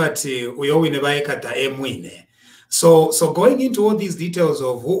prove that we owe in. So going into all these details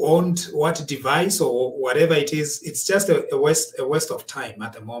of who owned what device or whatever it is, it's just a waste of time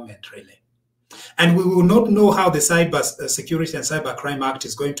at the moment, really. And we will not know how the Cyber Security and Cyber Crime Act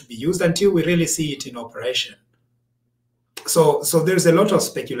is going to be used until we really see it in operation. So there's a lot of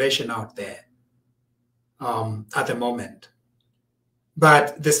speculation out there at the moment.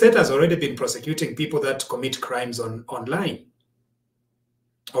 But the state has already been prosecuting people that commit crimes online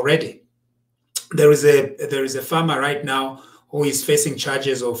already. There is a farmer right now who is facing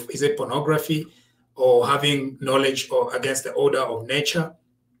charges of, is it pornography or having knowledge or against the order of nature,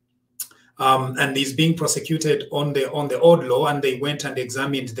 and he's being prosecuted on the old law. And they went and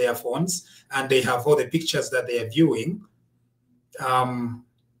examined their phones, and they have all the pictures that they are viewing.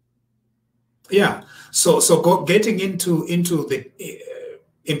 Yeah, so getting into the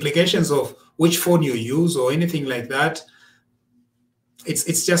implications of which phone you use or anything like that.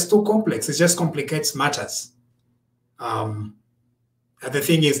 It's just too complex. It just complicates matters. The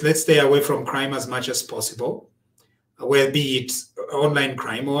thing is, let's stay away from crime as much as possible, whether be it online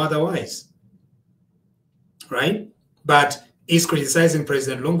crime or otherwise, right? But is criticizing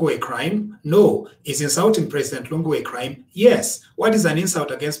President Lungu a crime? No. Is insulting President Lungu a crime? Yes. What is an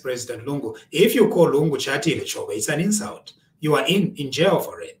insult against President Lungu? If you call Lungu Chati Lechobe, it's an insult. You are in jail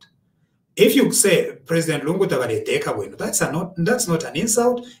for it. If you say President Lungu Tabareteka Wenu, that's not an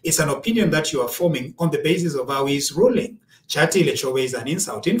insult. It's an opinion that you are forming on the basis of how he's ruling. Chati Lechobe is an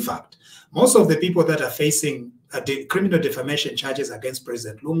insult. In fact, most of the people that are facing criminal defamation charges against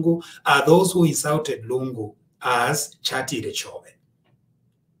President Lungu are those who insulted Lungu as Chati Lechobe.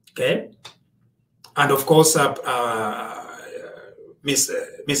 Okay? And of course, Mr.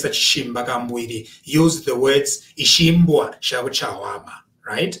 Chishimba Kambwiri used the words Ishimbwa Shabuchawama,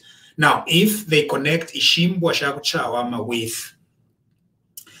 right? Now, if they connect Ishimbwa Shabuchawama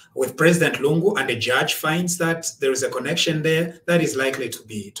with President Lungu and the judge finds that there is a connection there, that is likely to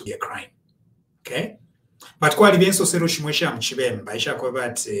be a crime. Okay? But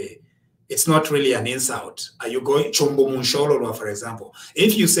it's not really an insult. Are you going Chumbo Munshololwa, for example?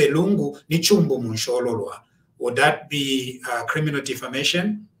 If you say Lungu ni Chumbo Munshololwa, would that be criminal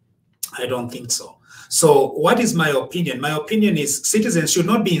defamation? I don't think so. So what is my opinion? My opinion is citizens should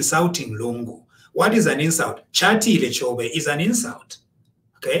not be insulting Lungu. What is an insult? Chati Lechobe is an insult.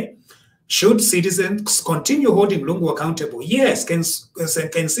 Okay? Should citizens continue holding Lungu accountable? Yes. Can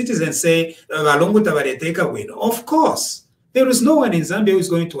citizens say, Lungu Tabareteka Wenu? Of course. There is no one in Zambia who is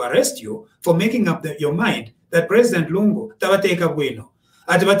going to arrest you for making up your mind that President Lungu Tabateka Wenu,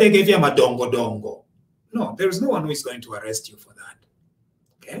 Atabateka vya madongo dongo. No, there is no one who is going to arrest you for that.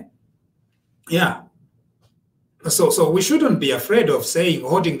 Okay? Yeah. So we shouldn't be afraid of saying,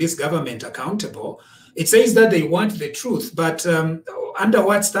 holding this government accountable. It says that they want the truth, but under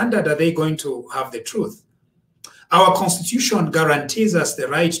what standard are they going to have the truth? Our constitution guarantees us the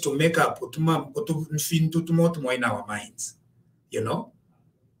right to make up in our minds. You know?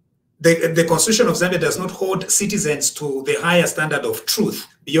 The constitution of Zambia does not hold citizens to the higher standard of truth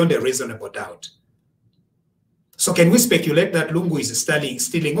beyond a reasonable doubt. So can we speculate that Lungu is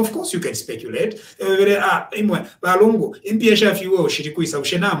stealing? Of course you can speculate. You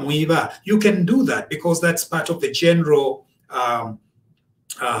can do that because that's part of the general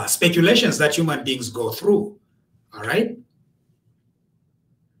speculations that human beings go through. All right?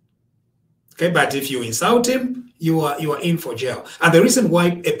 Okay, but if you insult him, you are in for jail. And the reason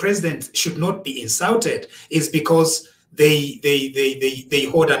why a president should not be insulted is because they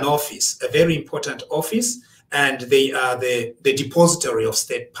hold an office, a very important office, and they are the depository of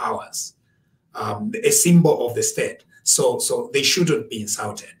state powers, a symbol of the state. So they shouldn't be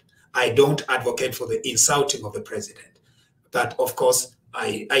insulted. I don't advocate for the insulting of the president. But of course,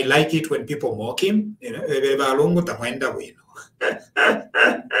 I like it when people mock him. You know,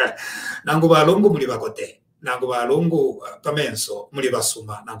 nangu balongo mulibakote, nangu balongo pamenso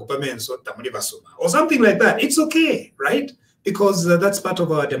mulibasuma, nangu pamenso tamulibasuma, or something like that. It's okay, right? Because that's part of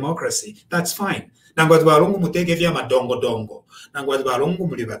our democracy. That's fine. Nangwati balungu muteke vya madongo dongo. Nangwati balungu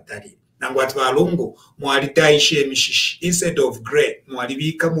mulibatari. Nangwati balungu mwalitaishe mishishi. Instead of gray,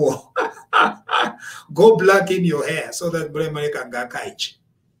 mwalibika mo. Go black in your hair so that Bremare can ga kaichi.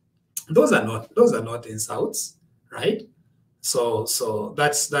 Those are not insults, right? So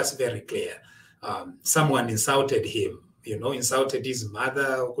that's very clear. Someone insulted him, insulted his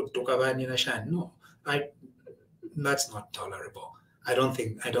mother. No, that's not tolerable. I don't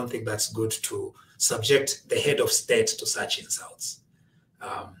think that's good to subject the head of state to such insults.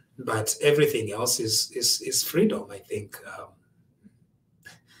 But everything else is freedom. I think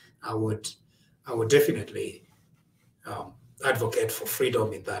I would definitely advocate for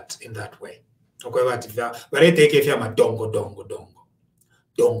freedom in that way.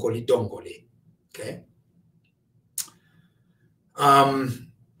 Okay.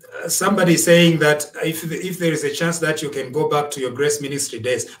 Somebody saying that if there is a chance that you can go back to your grace ministry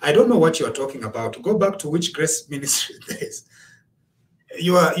days, I don't know what you are talking about. Go back to which grace ministry days?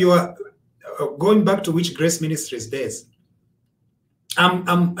 You are going back to which grace ministries days?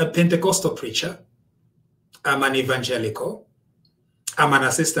 I'm a Pentecostal preacher. I'm an evangelical. I'm an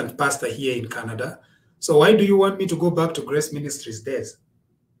assistant pastor here in Canada. So why do you want me to go back to Grace Ministries days?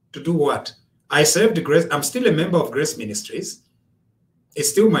 To do what? I served Grace. I'm still a member of Grace Ministries. It's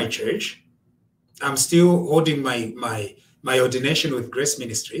still my church. I'm still holding my ordination with Grace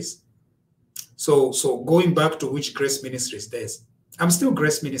Ministries. So going back to which Grace Ministries days? I'm still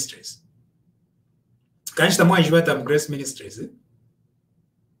Grace Ministries. I'm Grace Ministries.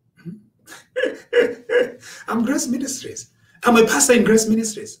 I'm Grace Ministries. I'm a pastor in Grace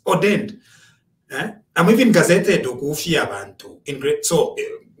Ministries, ordained. I'm even gazetted in great. So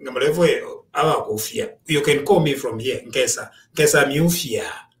you can call me from here in case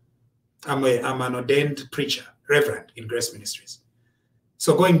I'm an ordained preacher, reverend in Grace Ministries.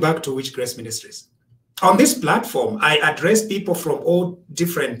 So going back to which Grace Ministries? On this platform, I address people from all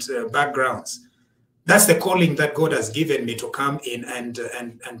different backgrounds. That's the calling that God has given me to come in and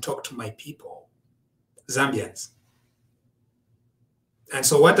talk to my people, Zambians. And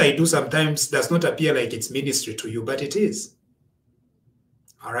so what I do sometimes does not appear like it's ministry to you, but it is.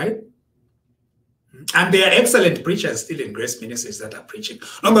 All right? And there are excellent preachers still in Grace Ministries that are preaching.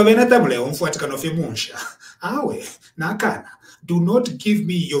 Do not give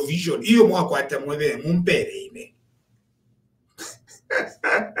me your vision.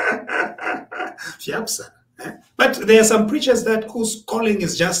 But there are some preachers whose calling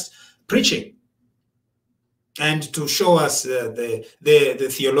is just preaching and to show us the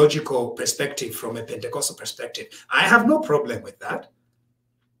theological perspective from a Pentecostal perspective. I have no problem with that.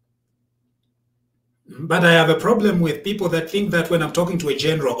 But I have a problem with people that think that when I'm talking to a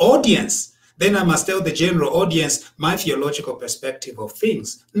general audience, then I must tell the general audience my theological perspective of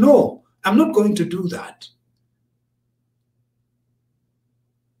things. No, I'm not going to do that.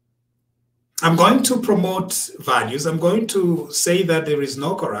 I'm going to promote values. I'm going to say that there is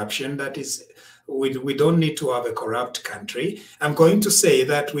no corruption, that is, we don't need to have a corrupt country. I'm going to say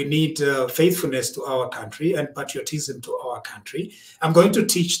that we need faithfulness to our country and patriotism to our country. I'm going to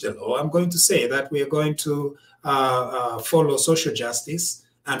teach the law. I'm going to say that we are going to follow social justice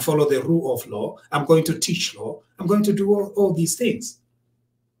and follow the rule of law. I'm going to teach law. I'm going to do all these things.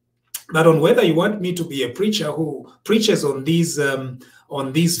 But on whether you want me to be a preacher who preaches on these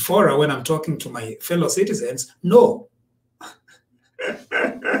fora when I'm talking to my fellow citizens, no.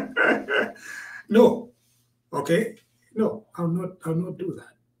 No. Okay? No, I'll not do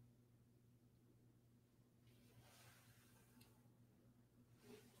that.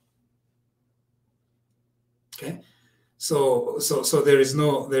 Okay? So there is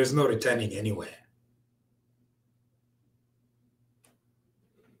no returning anywhere.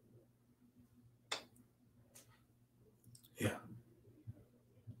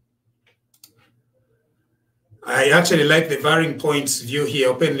 I actually like the varying points view here,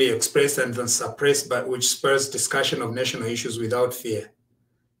 openly expressed and then suppressed, but which spurs discussion of national issues without fear.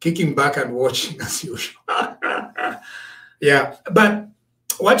 Kicking back and watching as usual. Yeah, but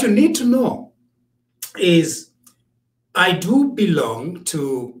what you need to know is I do belong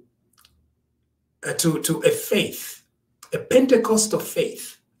to a faith, a Pentecostal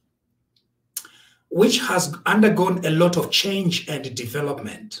faith, which has undergone a lot of change and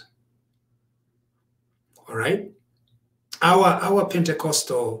development. All right, our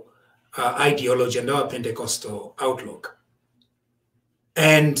Pentecostal ideology and our Pentecostal outlook.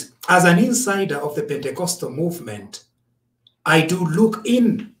 And as an insider of the Pentecostal movement, I do look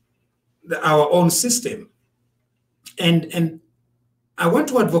in our own system, and I want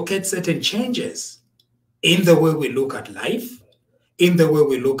to advocate certain changes in the way we look at life, in the way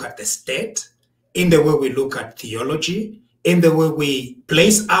we look at the state, in the way we look at theology, in the way we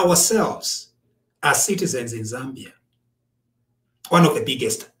place ourselves as citizens in Zambia. One of the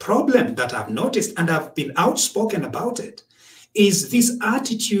biggest problems that I've noticed, and I've been outspoken about it, is this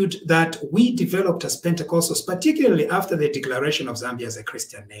attitude that we developed as Pentecostals, particularly after the declaration of Zambia as a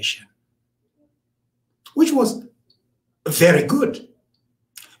Christian nation, which was very good.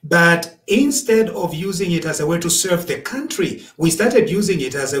 But instead of using it as a way to serve the country, we started using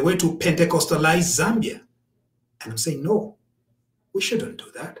it as a way to Pentecostalize Zambia. And I'm saying, no, we shouldn't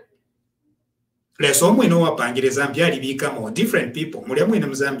do that. Different people.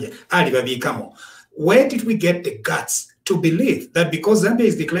 Where did we get the guts to believe that because Zambia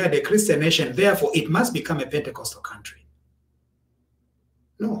is declared a Christian nation, therefore it must become a Pentecostal country?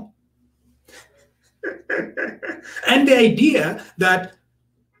 No. And the idea that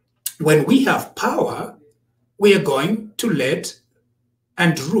when we have power, we are going to let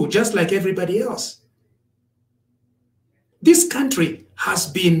and rule just like everybody else. This country has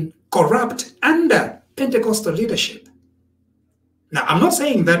been corrupt under Pentecostal leadership. Now, I'm not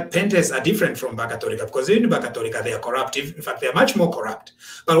saying that Pentes are different from Bakatolika, because in Bakatolika they are corrupt. In fact, they are much more corrupt.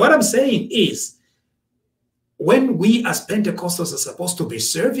 But what I'm saying is, when we as Pentecostals are supposed to be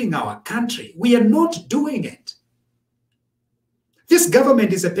serving our country, we are not doing it. This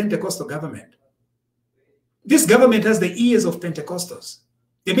government is a Pentecostal government. This government has the ears of Pentecostals.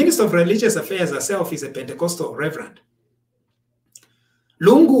 The Minister of Religious Affairs herself is a Pentecostal reverend.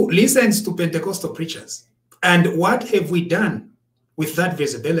 Lungu listens to Pentecostal preachers. And what have we done with that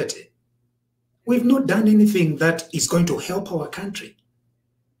visibility? We've not done anything that is going to help our country.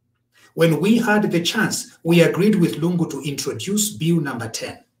 When we had the chance, we agreed with Lungu to introduce Bill number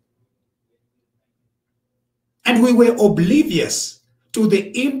 10. And we were oblivious to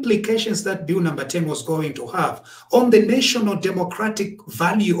the implications that Bill number 10 was going to have on the national democratic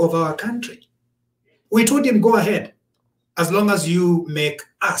value of our country. We told him, go ahead, as long as you make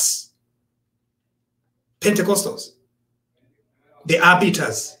us, Pentecostals, the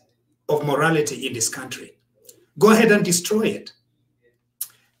arbiters of morality in this country. Go ahead and destroy it.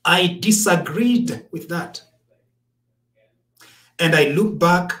 I disagreed with that. And I look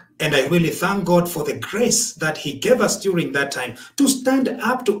back and I really thank God for the grace that he gave us during that time to stand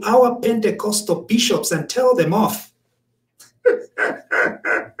up to our Pentecostal bishops and tell them off.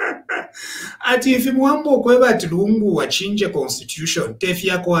 Ati if mwambo kweba tilungu wachinje constitution,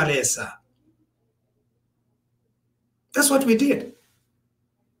 tefia kualesa. That's what we did.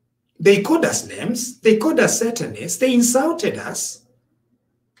 They called us names, they called us Satanists, they insulted us.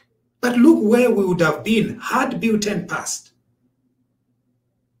 But look where we would have been had Bill 10 passed.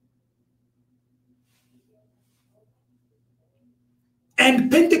 And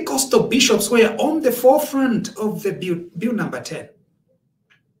Pentecostal bishops were on the forefront of the bill number 10.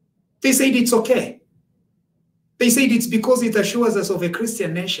 They said it's okay. They said it's because it assures us of a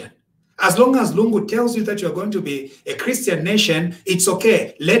Christian nation. As long as Lungu tells you that you're going to be a Christian nation, it's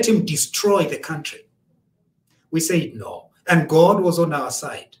okay. Let him destroy the country. We said no. And God was on our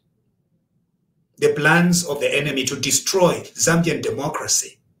side. The plans of the enemy to destroy Zambian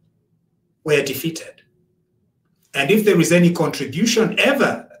democracy were defeated. And if there is any contribution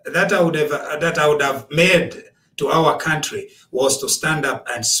ever that I would have made to our country, was to stand up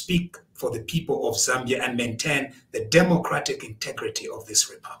and speak for the people of Zambia and maintain the democratic integrity of this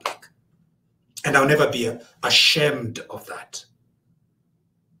republic. And I'll never be ashamed of that.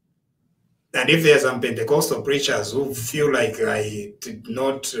 And if there's some Pentecostal preachers who feel like I did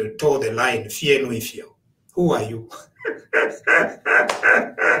not toe the line, fear no fear. Who are you?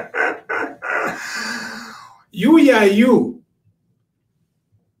 You are you.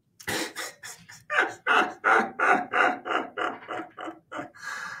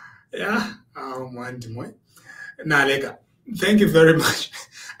 Yeah. Nalega, thank you very much.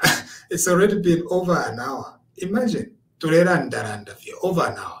 It's already been over an hour. Imagine. Over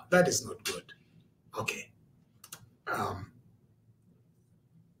an hour. That is not good. Okay.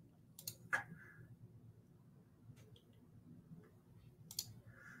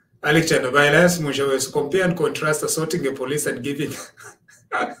 Alexander, compare and contrast assaulting a police and giving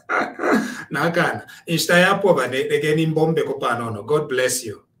Nakana. God bless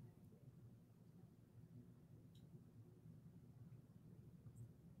you.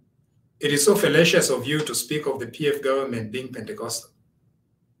 It is so fallacious of you to speak of the PF government being Pentecostal.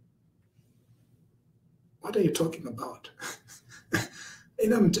 What are you talking about?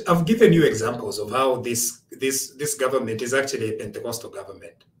 I've given you examples of how this government is actually a Pentecostal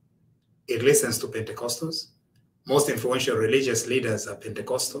government. It listens to Pentecostals. Most influential religious leaders are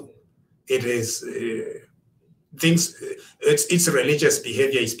Pentecostal. It is its religious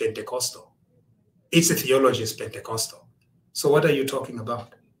behavior is Pentecostal. its theology is Pentecostal. So what are you talking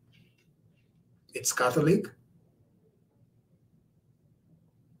about? It's Catholic?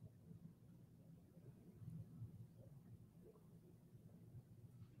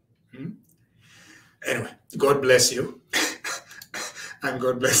 Anyway, God bless you. And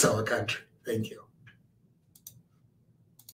God bless our country. Thank you.